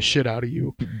beating the shit out of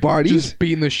you, Bodies? just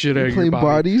beating the shit out You of your playing body.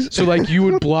 bodies? So like you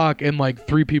would block, and like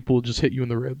 3 people would just hit you in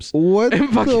the ribs. What And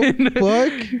the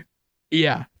fuck?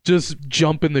 Yeah, just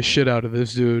jumping the shit out of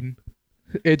this dude.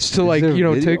 It's to Is like, there a you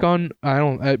know, video? take on. I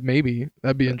don't. Maybe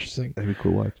that'd be interesting. That'd be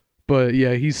cool watch. But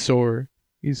yeah, he's sore.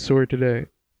 He's sore today.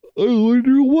 I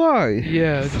wonder why.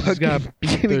 Yeah, just Fucking got beat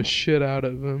the kidding. shit out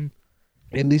of him.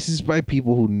 And this is by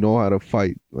people who know how to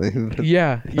fight. Like,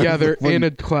 Yeah, That's they're funny. in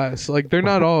a class. Like they're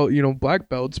not all, you know, black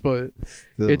belts, but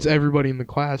it's everybody in the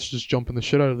class just jumping the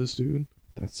shit out of this dude.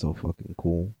 That's so fucking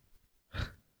cool.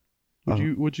 Would Uh,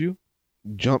 you? Would you?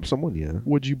 Jump someone? Yeah.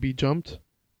 Would you be jumped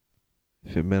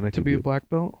If it meant I to could be a do black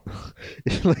belt?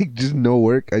 it. Like just no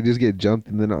work. I just get jumped,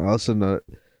 and then all of a sudden,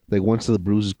 like once the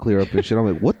bruises clear up and shit,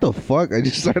 I'm like, what the fuck? I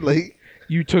just start like,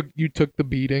 You took the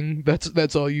beating.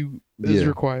 That's all you is Yeah.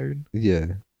 required. yeah.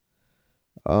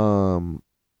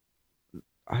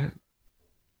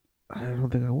 I don't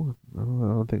think I want. I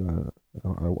don't think I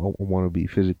want to be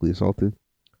physically assaulted.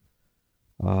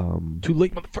 Too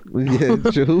late, motherfucker.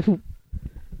 Yeah, true.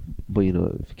 But you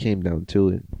know, if it came down to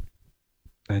it,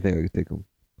 I think I could take them.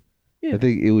 Yeah. I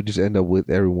think it would just end up with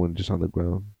everyone just on the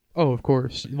ground. Oh, of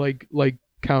course. Like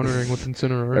countering with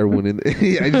Incineroar. Everyone in.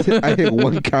 I hit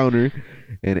one counter,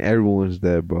 and everyone's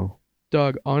dead, bro.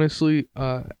 Dog, honestly,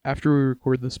 after we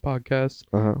record this podcast,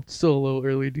 it's still a little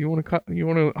early. Do you want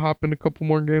to hop in a couple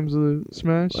more games of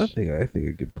Smash? I think I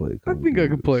could play. I think I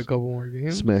could play a couple more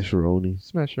games. Smasheroni.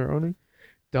 Smasheroni.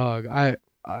 Dog, I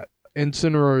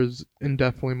Incineroar is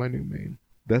indefinitely my new main.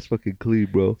 That's fucking clean,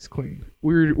 bro. It's clean.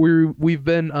 We've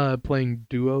been playing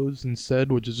duos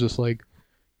instead, which is just like,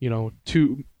 you know,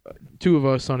 two of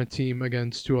us on a team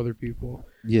against 2 other people.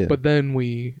 Yeah. But then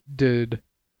we did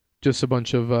just a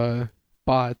bunch of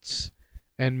bots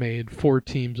and made 4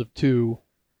 teams of 2,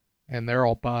 and they're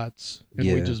all bots, and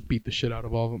we Yeah. just beat the shit out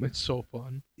of all of them. It's so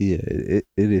fun. Yeah, it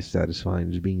is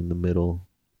satisfying just being in the middle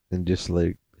and just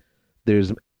like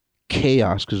there's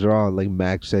chaos because they're all like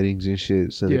max settings and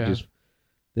shit. So Yeah.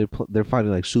 they're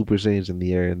fighting like Super Saiyans in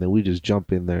the air, and then we just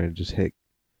jump in there and just hit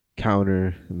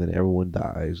counter, and then everyone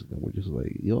dies, and then we're just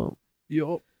like, yo,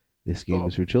 this game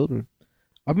is for children.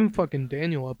 I've been fucking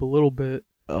Daniel up a little bit.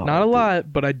 Oh, Not a dude.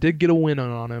 lot, but I did get a win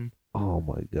on him. Oh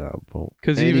my god, bro!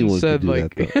 Because he even Anyone said, could do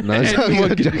like, that, though. No, it's anyone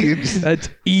not- could- that's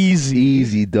easy.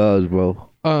 easy does, bro.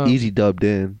 Easy dubbed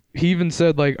in. He even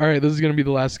said, like, all right, this is going to be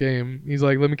the last game. He's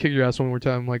like, let me kick your ass one more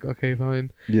time. I'm like, okay,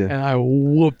 fine. Yeah. And I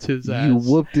whooped his ass. You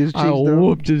whooped his cheeks I down?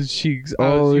 whooped his cheeks. I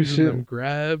Oh, was using shit. them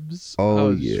grabs. Oh, I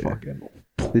was yeah. fucking...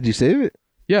 Did you save it?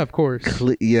 Yeah, of course.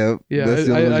 Yeah. Yeah, that's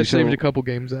the only ones I you saved show. a couple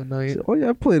games that night. Oh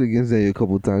yeah, I played against Daniel a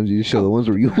couple of times. You just show the ones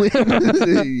where you win.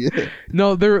 Yeah.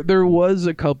 No, there was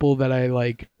a couple that I,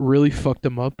 like, really fucked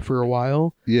him up for a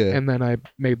while. Yeah. And then I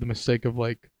made the mistake of,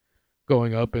 like,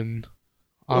 going up and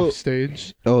off Oh.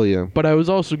 stage. Oh yeah. But I was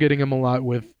also getting him a lot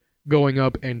with going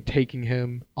up and taking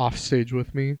him off stage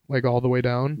with me, like all the way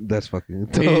down. That's fucking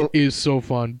It dope. is so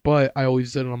fun, but I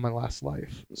always did it on my last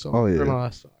life. So Oh, yeah. or my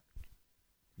last stock.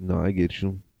 No, I get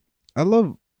you. I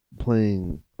love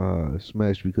playing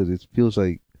Smash because it feels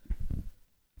like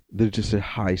there's just a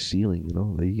high ceiling, you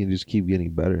know? Like you can just keep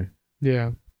getting better.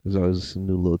 Yeah. There's always some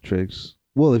new little tricks.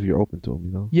 Well, if you're open to them,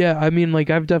 you know? Yeah, I mean, like,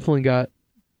 I've definitely got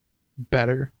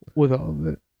better with all of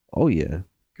it. Oh yeah.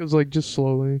 Because, like, just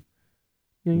slowly,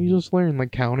 you know, you just learn,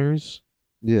 like, counters.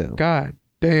 Yeah. God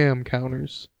damn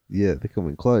counters. Yeah, they come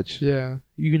in clutch. Yeah.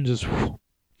 You can just,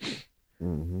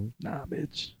 Mm-hmm. nah,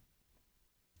 bitch.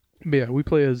 But yeah, we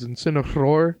play as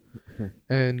Incineroar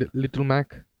and Little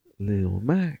Mac. Lil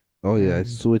Mac. Oh yeah, I And-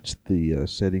 switched the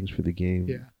settings for the game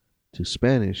Yeah. to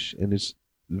Spanish, and it's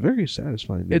very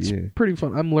satisfying to It's hear. pretty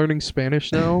fun. I'm learning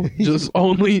Spanish now, just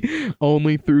only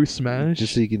through Smash.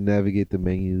 Just so you can navigate the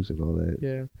menus and all that.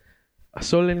 Yeah.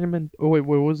 Solamente. Oh wait,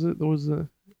 what was it? That was the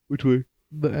Which way?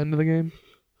 end of the game.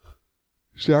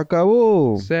 Se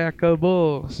acabó. Se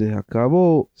acabó. Se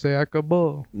acabó. Se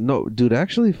acabó. No, dude,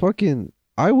 actually,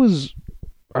 I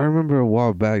remember a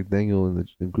while back, Daniel in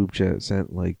the group chat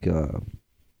sent like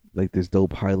this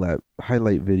dope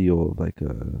highlight video of like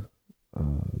a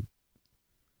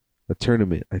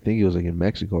tournament. I think it was like in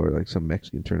Mexico or like some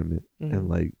Mexican tournament, and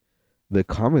like the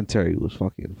commentary was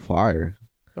fucking fire.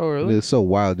 Oh And really? it's so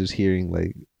wild just hearing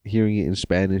it in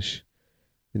Spanish,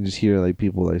 and just hearing like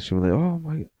people like showing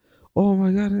like, oh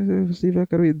my god, Steve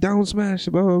Academy down smash,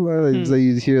 blah blah blah. Like, it's like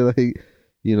you hear like,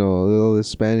 you know, all this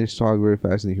Spanish talk very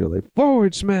fast, and you hear like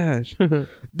forward smash,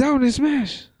 down and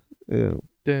smash. Yeah,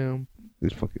 Damn.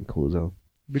 it's fucking cool as hell.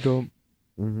 Be dope.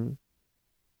 Mm-hmm.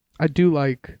 I do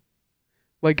like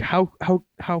Like how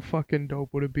fucking dope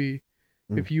would it be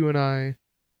Mm. if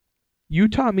you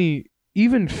taught me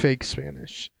even fake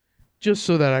Spanish just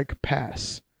so that I could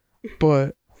pass.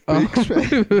 But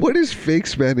What is fake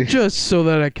Spanish? just so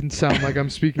that I can sound like I'm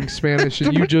speaking Spanish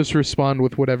and you just respond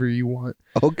with whatever you want.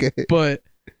 Okay. But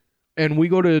and we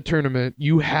go to a tournament,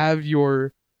 you have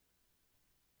your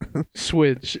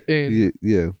switch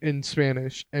Yeah. in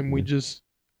Spanish and we Yeah. just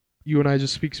you and I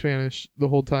just speak Spanish the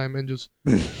whole time and just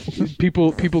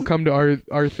people come to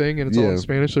our thing and it's all Yeah. in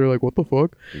Spanish. They're like, "What the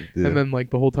fuck?" Yeah. And then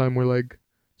like the whole time we're like,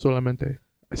 "Solamente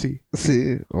así."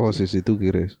 Sí. Oh, sí, sí, tú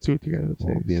quieres. Sí,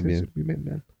 Oh, bien, bien.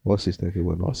 bien. Oh, sí, está que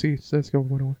bueno. Oh, sí, es que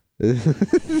bueno.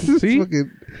 See?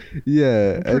 Fucking,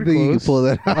 yeah, I Pretty think you can close. pull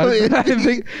that out.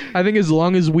 I think as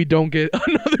long as we don't get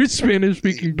another Spanish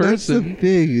speaking That's the person,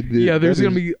 thing. Dude. yeah, there's That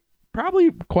gonna is- be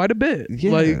probably quite a bit.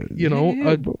 Yeah, Like, you know,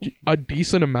 yeah, bro. a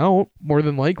decent amount, more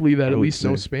than likely that I at would least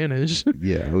know say. Spanish.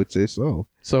 Yeah, I would say so.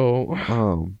 So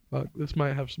Fuck, this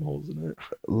might have some holes in it.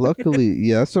 luckily,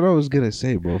 yeah, that's what I was gonna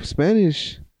say, bro.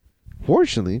 Spanish,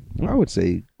 fortunately, I would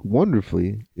say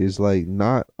wonderfully, is like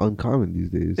not uncommon these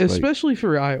days. Like, Especially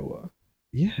for Iowa.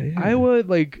 yeah. Iowa,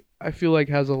 like, I feel like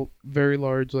has a very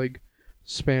large like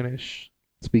Spanish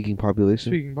speaking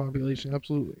population. speaking population.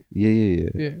 Absolutely. Yeah.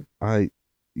 Yeah.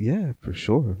 Yeah, for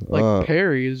sure. Like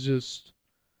Perry is just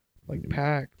like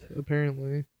packed,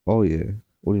 apparently. Oh yeah.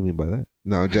 What do you mean by that?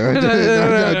 No, I'm joking.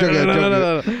 I'm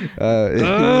joking.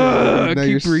 I now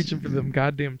keep you're reaching for them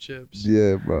goddamn chips.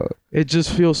 Yeah, bro. It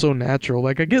just feels so natural.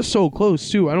 Like I get so close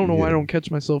too. I don't know why I Yeah. don't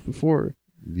catch myself before.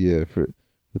 Yeah, for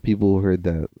the people who heard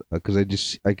that, because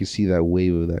I could see that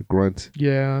wave of that grunt.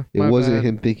 Yeah. It my wasn't bad.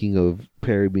 him thinking of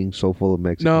Perry being so full of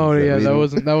Mexicans. No, yeah, made that him-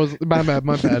 wasn't. That was my bad.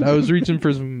 My bad. I was reaching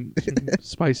for some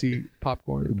spicy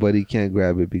popcorn. But he can't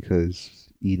grab it because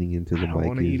eating into the I don't mic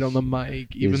want to eat on the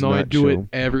mic, even is though I not do it chill.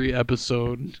 every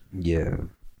episode. Yeah.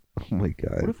 Oh my What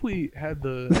god. if we had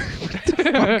the?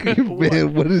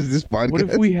 Man, what is this podcast? What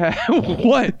if we had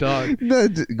what, dog? No,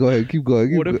 go ahead, keep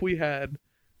going. What if we had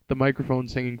the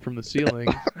microphones hanging from the ceiling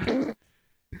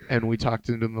and we talked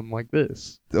into them like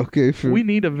this? Okay, for We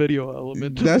need a video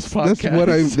element to that's this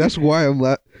podcast. that's why I'm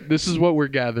This is what we're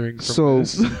gathering from so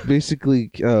this.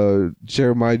 basically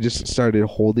Jeremiah just started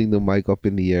holding the mic up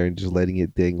in the air and just letting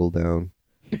it dangle down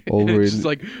over It's in, just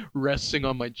like resting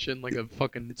on my chin like a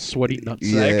fucking sweaty yeah,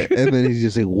 nutsack. and then he's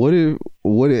just like, what if,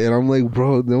 and I'm like,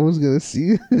 bro, no one's gonna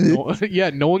see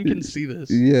it. No one can see this.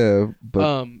 Yeah,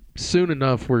 but Soon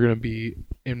enough we're gonna be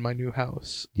in my new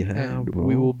house. yeah, And bro.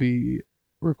 we will be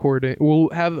recording. We'll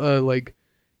have a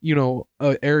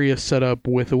area set up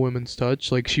with a women's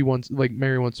touch. Like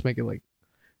Mary wants to make it like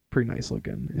pretty nice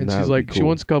looking, and That'd she's be like she cool.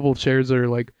 wants a couple of chairs that are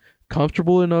like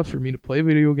comfortable enough for me to play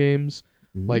video games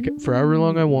like for however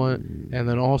long I want, and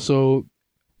then also,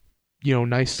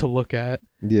 nice to look at.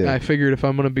 Yeah, I figured if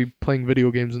I'm gonna be playing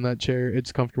video games in that chair,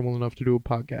 it's comfortable enough to do a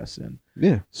podcast in.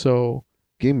 yeah. So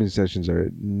Gaming sessions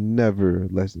are never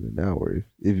less than an hour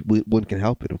if one can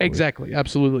help it. Of course. exactly,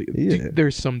 absolutely. Yeah.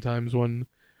 There's sometimes when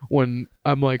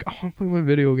I'm like, I want to play my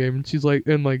video game, and she's like,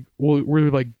 and like, well, we're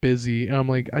like busy, and I'm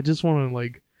like, I just want to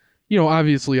like,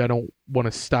 obviously I don't want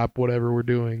to stop whatever we're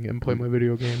doing and play my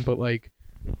video game, but like,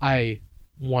 I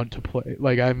want to play.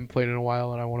 Like I haven't played in a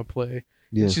while, and I want to play.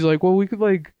 Yeah, And she's like, well, we could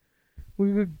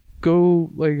go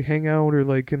like hang out, or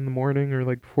like in the morning, or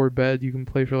like before bed, you can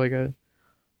play for like a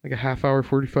half hour,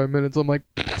 45 minutes. I'm like,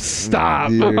 stop.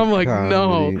 Dear I'm like,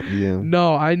 no. comedy. Yeah.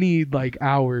 No, I need like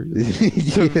hours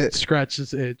Yeah. to scratch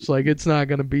this itch. Like it's not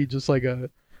gonna be just like a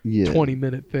Yeah.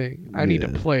 20-minute thing. I need to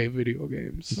Yeah. play video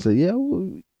games. So yeah,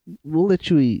 we'll let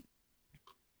you eat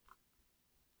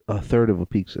a third of a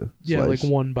pizza. Yeah, slice.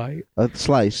 like one bite. A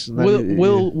slice. not We'll even-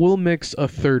 we'll mix a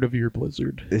third of your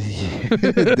Blizzard.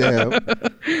 Damn.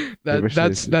 Never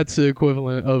That's said- that's the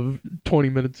equivalent of 20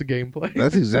 minutes of gameplay.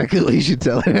 That's exactly what you should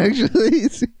tell her. Actually.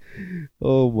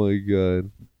 Oh my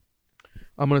god.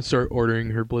 I'm gonna start ordering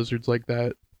her Blizzards like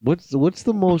that. What's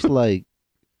the most like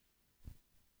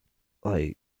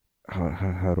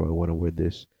how do I want to word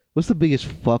this? What's the biggest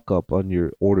fuck up on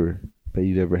your order that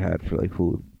you've ever had for like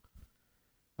food?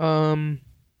 I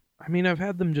mean, I've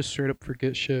had them just straight up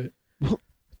forget shit.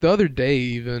 The other day,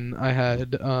 even I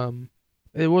had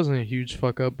it wasn't a huge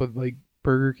fuck up, but like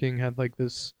Burger King had like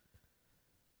this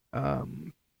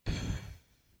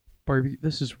barbecue.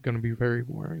 This is gonna be very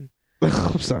boring.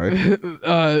 I'm sorry.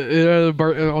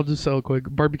 I'll just sell it quick.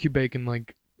 Barbecue bacon,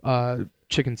 like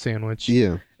chicken sandwich,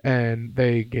 Yeah. and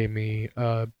they gave me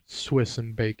Swiss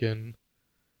and bacon,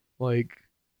 like,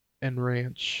 and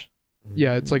ranch.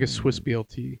 Yeah, it's like a Swiss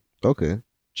BLT Okay.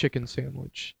 chicken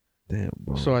sandwich. Damn,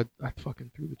 bro. So I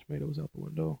fucking threw the tomatoes out the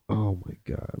window. Oh my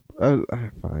god. I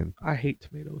fine. I hate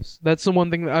tomatoes. That's the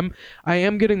one thing that I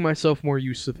am getting myself more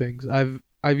used to things. I've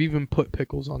even put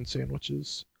pickles on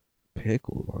sandwiches.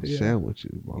 Pickles on Yeah.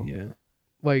 sandwiches, bro. Yeah.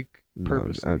 Like No,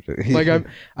 purposely. I'm joking. Like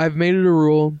I've made it a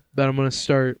rule that I'm gonna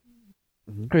start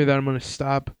Mhm. or that I'm gonna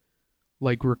stop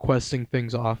like requesting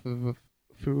things off of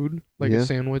food, like Yeah. a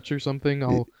sandwich or something.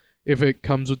 I'll if it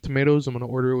comes with tomatoes, I'm gonna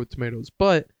order it with tomatoes.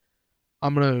 But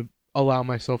I'm gonna allow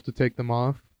myself to take them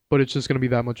off. But it's just gonna be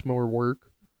that much more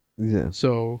work. Yeah.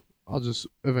 So I'll just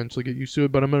eventually get used to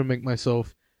it. But I'm gonna make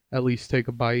myself at least take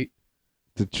a bite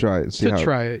To try it. See to how.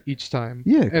 try it each time.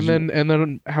 Yeah. 'cause And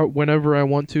then whenever I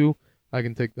want to, I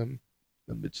can take them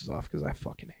bitches off because I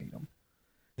fucking hate them.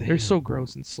 They're Damn, so bro.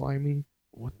 gross and slimy.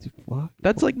 What the fuck?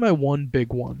 That's like my one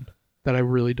big one that I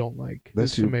really don't like.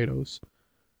 That's Is your- tomatoes.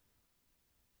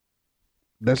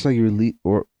 That's like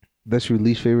that's your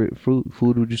least favorite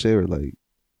food, would you say, or like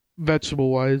Vegetable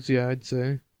wise, yeah, I'd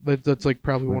say that's like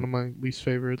probably Fun. one of my least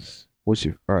favorites. what's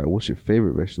your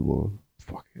favorite vegetable?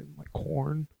 Fucking like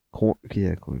corn, Corn,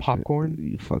 yeah, corn. Popcorn?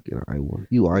 You fucking Iowan.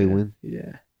 You Iowan.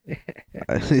 Yeah.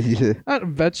 Yeah.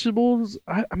 Vegetables.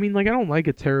 I mean, like I don't like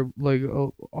a terrible like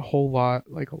a whole lot,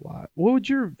 like a lot. What would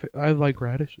your? I like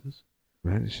radishes.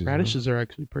 Radishes. huh? Radishes are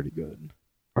actually pretty good.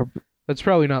 Are- That's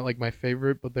probably not like my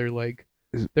favorite, but they're like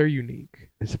Is- they're unique.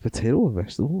 Is a potato a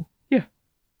vegetable?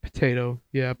 Potato,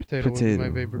 yeah, potato would be my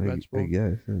favorite vegetable. I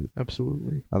guess.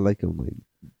 Absolutely. I like them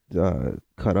like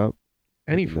cut up.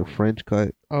 Any the French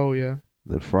cut. Oh yeah,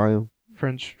 Then fry them.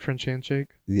 French handshake.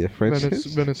 Yeah, French.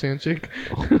 Venice handshake.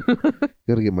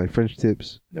 Gotta get my French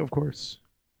tips. Of course.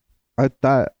 I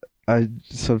thought I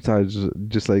sometimes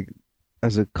just like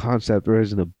as a concept or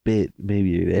as in a bit,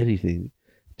 maybe anything,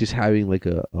 just having like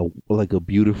a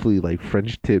beautifully like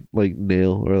French tip like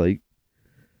nail or like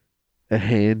a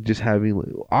hand, just having like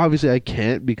obviously I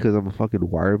can't because I'm a fucking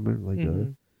wireman. Like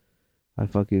Mhm. I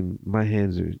fucking my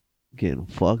hands are getting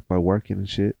fucked by working and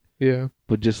shit. Yeah.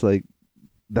 But just like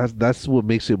that's what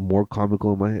makes it more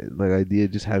comical in my head. Like idea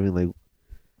just having like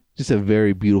just a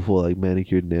very beautiful like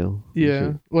manicured nail. and Yeah.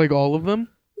 shit. Like all of them.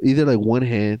 Either like one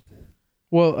hand.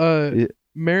 Well, Yeah.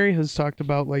 Mary has talked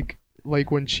about like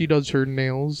when she does her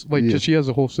nails, like Yeah. just she has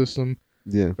a whole system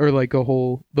Yeah. or like the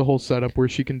whole setup where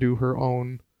she can do her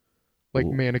own like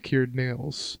Ooh. manicured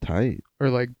nails Tight. or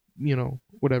like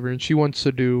whatever, and she wants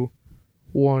to do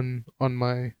one on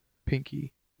my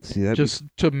pinky See that just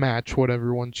to match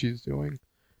whatever one she's doing.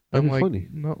 That'd I'm be like, funny.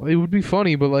 no, it would be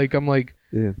funny, but like I'm like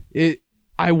Yeah.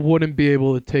 I wouldn't be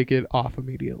able to take it off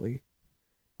immediately.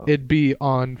 Oh. It'd be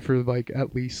on for like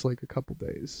at least like a couple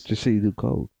days. Just say you do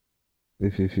coke.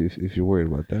 If you're worried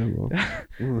about that,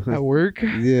 bro. At work,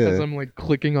 Yeah. as I'm like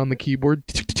clicking on the keyboard,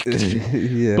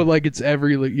 Yeah. but like it's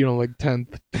every like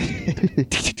 10th.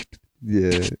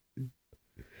 Yeah.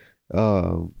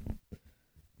 No,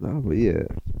 but yeah.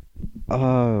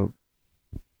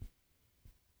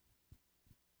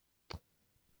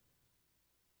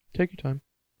 Take your time.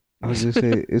 I was gonna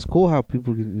say it's cool how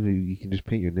people can you can just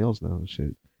paint your nails now and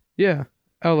shit. Yeah.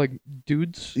 Oh, like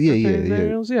dudes. Yeah, are yeah, painting their yeah.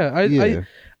 nails? Yeah. Yeah.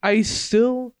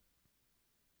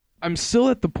 I'm still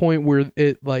at the point where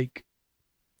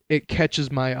it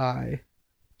catches my eye.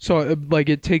 So like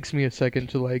it takes me a second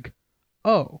to like,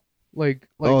 oh, Oh,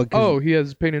 'cause- oh, he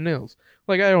has painted nails.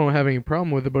 Like I don't have any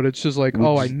problem with it, but it's just like, Which-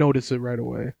 oh, I notice it right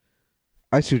away.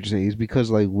 I see what you're saying. It's because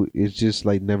like it's just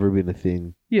like never been a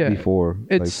thing Yeah. before.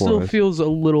 It like, for still us. feels a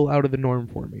little out of the norm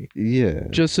for me. Yeah.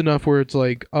 Just enough where it's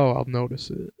like, oh, I'll notice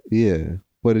it. Yeah.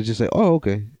 But it's just like, oh,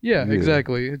 okay. Yeah, Yeah.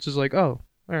 exactly. It's just like, oh,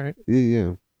 all right. Yeah,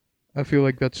 yeah. I feel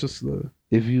like that's just the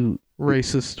If you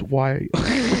racist white what?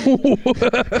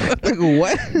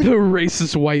 the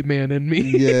racist white man in me.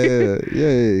 yeah,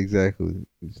 exactly.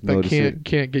 Just that notice it.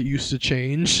 can't get used to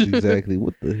change. Exactly.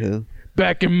 What the hell?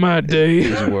 Back in my day,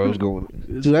 This world's going.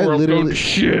 this Dude, I world literally- going to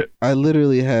shit. I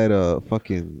literally had a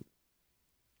fucking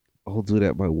old dude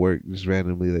at my work just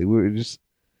randomly. Like we were just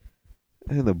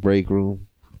in the break room.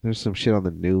 There's some shit on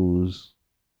the news.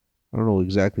 I don't know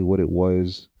exactly what it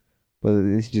was, but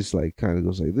it's just like kind of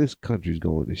goes like, "This country's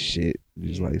going to shit." And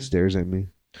just like Mhm. stares at me.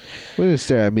 Well, he didn't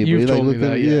stare at me, You've but he like told me looked at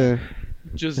that, me. yeah. Yeah.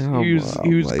 Just Yeah, he was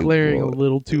I'm like, glaring what? a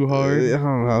little too I hard. don't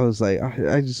know. I was like,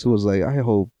 I just was like, I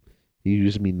hope you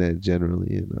just mean that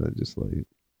generally and not just like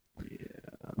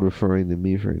referring to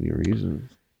me for any reason.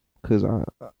 Because I'm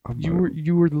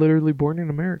You were literally born in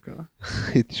America.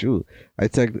 it's true.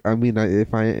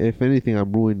 If anything,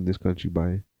 I'm ruining this country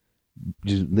by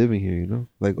just living here. You know,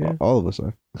 like Yeah. all of us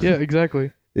are. Yeah,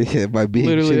 exactly. Yeah, by being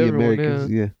Literally shitty everyone,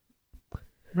 Americans. Yeah.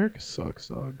 America sucks,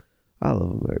 dog. I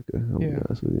love America. I'll be Yeah.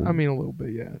 honest with you. I mean, a little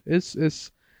bit, yeah. It's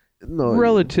No,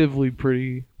 relatively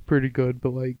pretty good,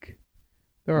 but like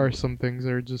there are some things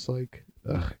that are just like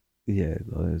ugh. yeah,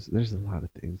 no, there's a lot of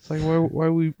things. It's like why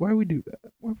we do that?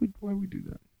 Why we do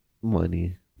that?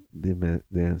 Money. The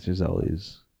answer is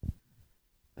always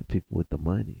the people with the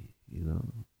money.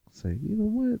 Say, you know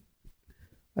what?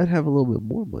 I'd have a little bit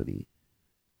more money.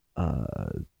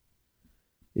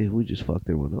 If we just fucked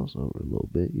everyone else over a little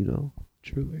bit,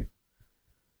 Truly.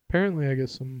 Apparently, I get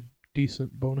some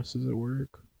decent bonuses at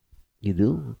work. You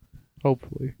do,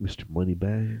 Hopefully, Mr.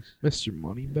 Moneybags. Mr.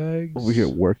 Moneybags Over here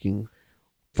working.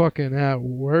 fucking at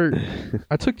work.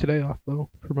 I took today off though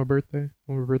for my birthday.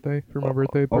 For my birthday Oh, for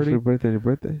party. your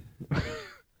birthday?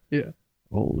 Yeah.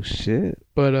 Oh shit.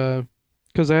 But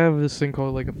because I have this thing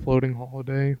called like a floating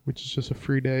holiday, which is just a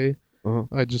free day. Uh-huh.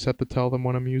 I just have to tell them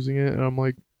when I'm using it, and I'm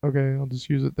like, okay, I'll just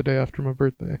use it the day after my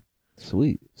birthday,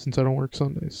 Sweet. since I don't work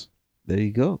Sundays. There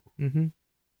you go. Mm-hmm.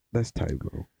 That's tight,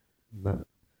 bro.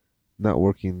 Not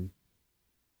working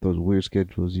those weird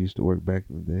schedules you used to work back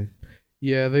in the day.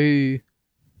 Yeah,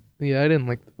 I didn't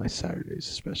like my Saturdays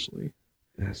especially.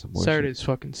 That's some more Saturdays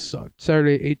fucking sucked.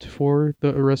 Saturday 8 to 4.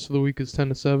 The rest of the week is 10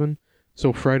 to 7.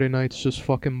 So Friday nights just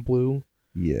fucking blew.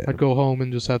 shit. Yeah. I'd go home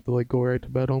and just have to like go right to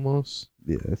bed almost.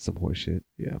 Yeah, that's some horse shit.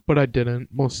 Yeah, but I didn't.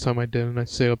 Most of the time I didn't. I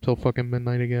stayed up till fucking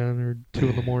midnight again or 2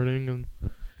 in the morning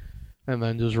and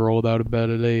then just rolled out of bed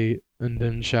at 8 and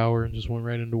didn't shower and just went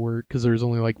right into work because there's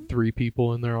only like 3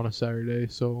 people in there on a Saturday.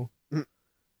 So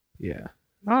yeah,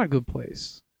 not a good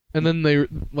place. And then they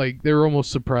were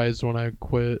almost surprised when I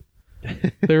quit.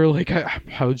 They were like,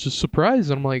 I was just surprised.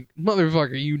 And I'm like,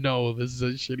 motherfucker, this is a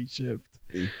shitty shift.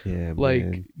 Yeah, Like,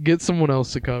 man. get someone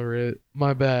else to cover it.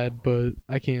 My bad, but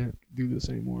I can't do this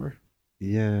anymore.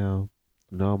 Yeah.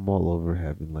 No, I'm all over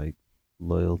having like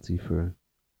loyalty for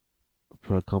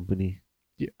a company.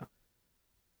 Yeah.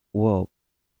 Well,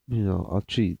 I'll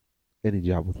treat any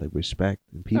job with like respect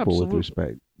and people Absolutely. with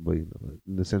respect, but in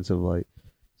the sense of like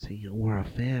saying, we're a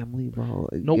family, bro.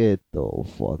 Like, Nope. Get the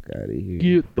fuck out of here.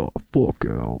 Get the fuck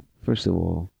out. First of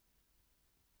all,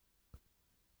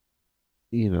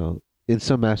 in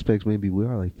some aspects maybe we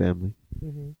are like family.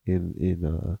 Mm-hmm.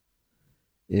 In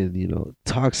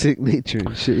toxic nature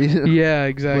and shit. Yeah,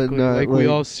 exactly. not, Like we like-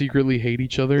 all secretly hate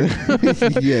each other. Yeah,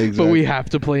 exactly. But we have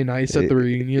to play nice at the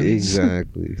reunions.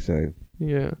 Exactly. So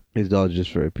Yeah. it's all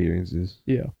just for appearances.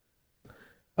 Yeah.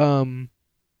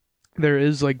 There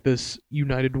is like this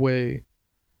United Way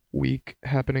week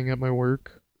happening at my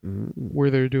work Mm.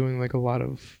 where they're doing like a lot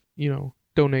of,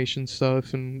 donation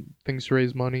stuff and things to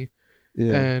raise money.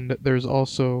 Yeah. And there's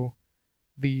also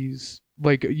these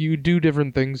like you do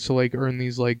different things to like earn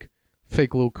these like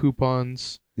fake little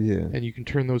coupons, Yeah. and you can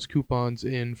turn those coupons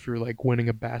in for like winning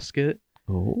a basket.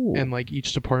 Oh. And like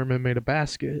each department made a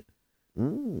basket,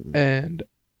 Mm. and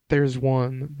there's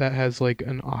one that has like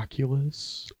an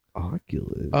Oculus,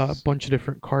 Oculus. a bunch of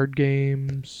different card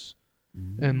games,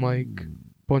 and like Mm.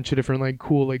 bunch of different like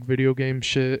cool like video game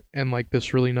shit, and like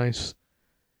this really nice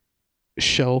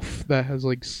shelf that has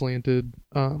like slanted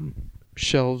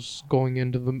shelves going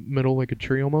into the middle like a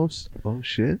tree almost, Oh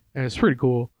shit. and it's pretty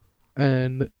cool.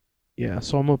 And yeah,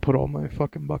 so I'm gonna put all my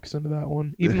fucking bucks into that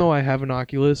one, even though I have an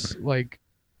Oculus. Like,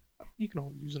 you can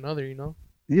always use another,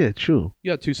 Yeah, true.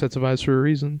 you got 2 sets of eyes for a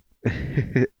reason.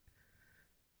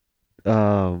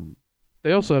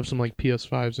 They also have some like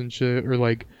PS5s and shit, or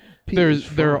like there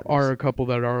PS5s. are a couple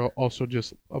that are also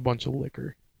just a bunch of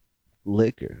liquor.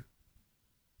 liquor.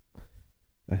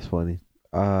 That's funny.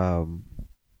 I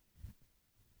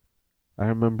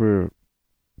remember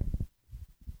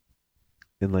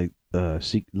in like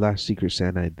last Secret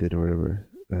Santa I did or whatever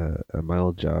at my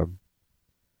old job.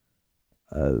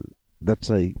 That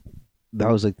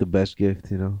was like the best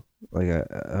gift, Like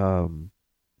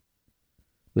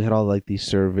we had all like these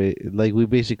survey, like we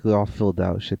basically all filled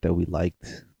out shit that we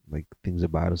liked, like things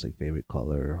about us, like favorite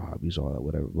color, hobbies, all that,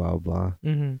 whatever, blah blah.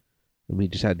 Mm-hmm. And we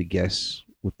just had to guess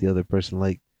what the other person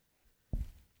liked.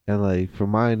 And like for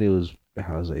mine, I was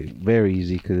like very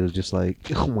easy because it was just like,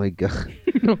 oh my god.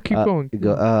 No, keep going.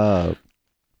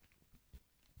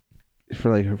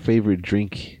 For like her favorite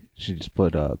drink, she just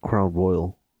put Crown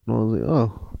Royal. And I was like,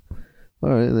 oh, all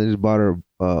right. And I just bought her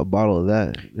a bottle of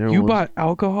that. You bought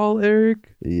alcohol,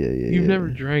 Eric? Yeah. You've never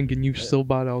drank and you've still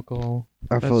bought alcohol.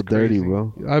 I That's felt dirty, crazy.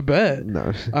 bro. I bet.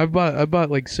 No. I bought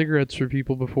like cigarettes for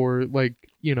people before, like,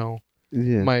 Yeah.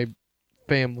 my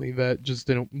family that just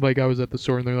didn't, like, I was at the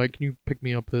store and they're like, can you pick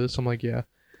me up this? I'm like, yeah.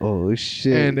 Oh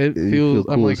shit. And it You feels,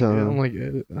 feel I'm cool like, as hell,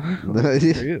 huh?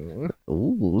 ew.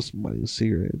 Ooh, smoking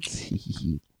cigarettes.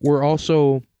 We're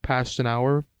also past an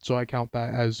hour, so I count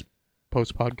that as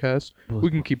post podcast. We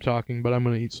can keep talking, but I'm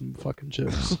gonna eat some fucking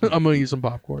chips. I'm gonna eat some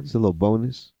popcorn. It's a little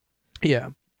bonus. Yeah.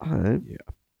 All right,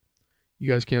 You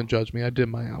guys can't judge me. I did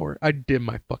my hour. I did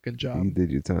my fucking you job.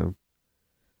 did your time.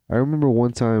 I remember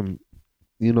one time,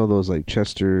 you know those like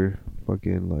Chester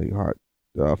fucking like hot,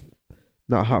 uh,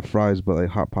 not hot fries, but like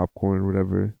hot popcorn or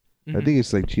whatever. I Mhm. think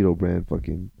it's like Cheeto brand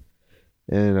fucking.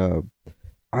 And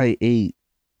I ate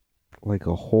like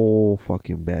a whole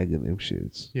fucking bag of them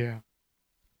shits. Yeah.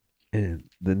 And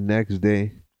the next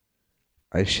day,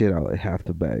 I shit out like half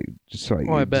the bag. Just like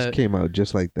Oh, I it just bet. came out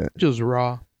just like that. Just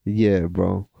raw. Yeah,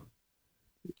 bro.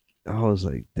 I was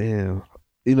like, damn.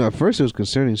 You know, at first it was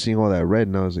concerning seeing all that red,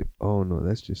 and I was like, oh no,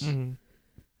 Mhm.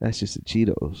 that's just the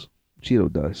Cheetos,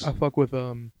 Cheeto dust. I fuck with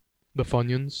the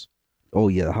Funyuns. Oh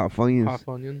yeah, the hot Funyuns. Hot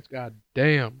Funyuns. God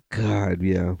damn. God,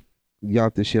 yeah. You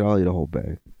out this shit, I'll eat a whole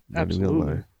bag. Not even gonna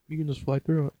Absolutely. lie. You can just fly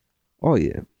through it. Oh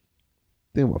yeah.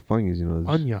 Thing about Funyuns, you know, is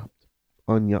Unyopped.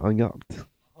 unyopped.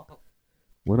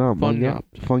 What up, Funyopped.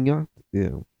 Funyopped?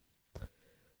 Yeah.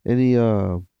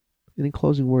 Any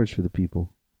closing words for the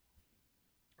people?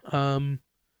 Um.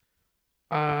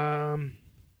 I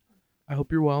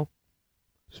hope you're well.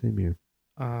 Same here.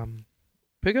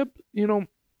 Pick up. You know,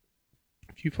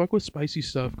 if you fuck with spicy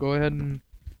stuff, go ahead and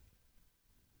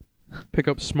pick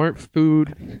up Smart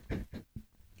Food,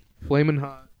 Flamin'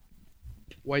 Hot,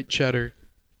 White Cheddar,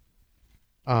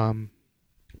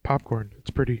 popcorn.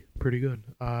 It's pretty good.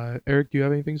 Eric, do you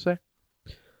have anything to say?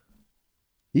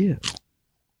 Yeah.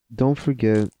 Don't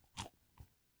forget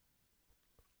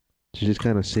to just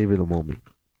kind of savor the moment.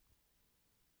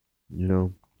 You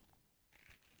know,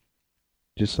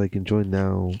 just like enjoy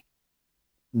now,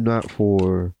 not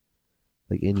for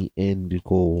like any end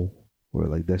goal or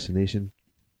like destination,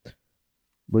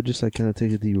 but just like kind of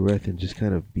take a deep breath and just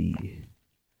kind of be.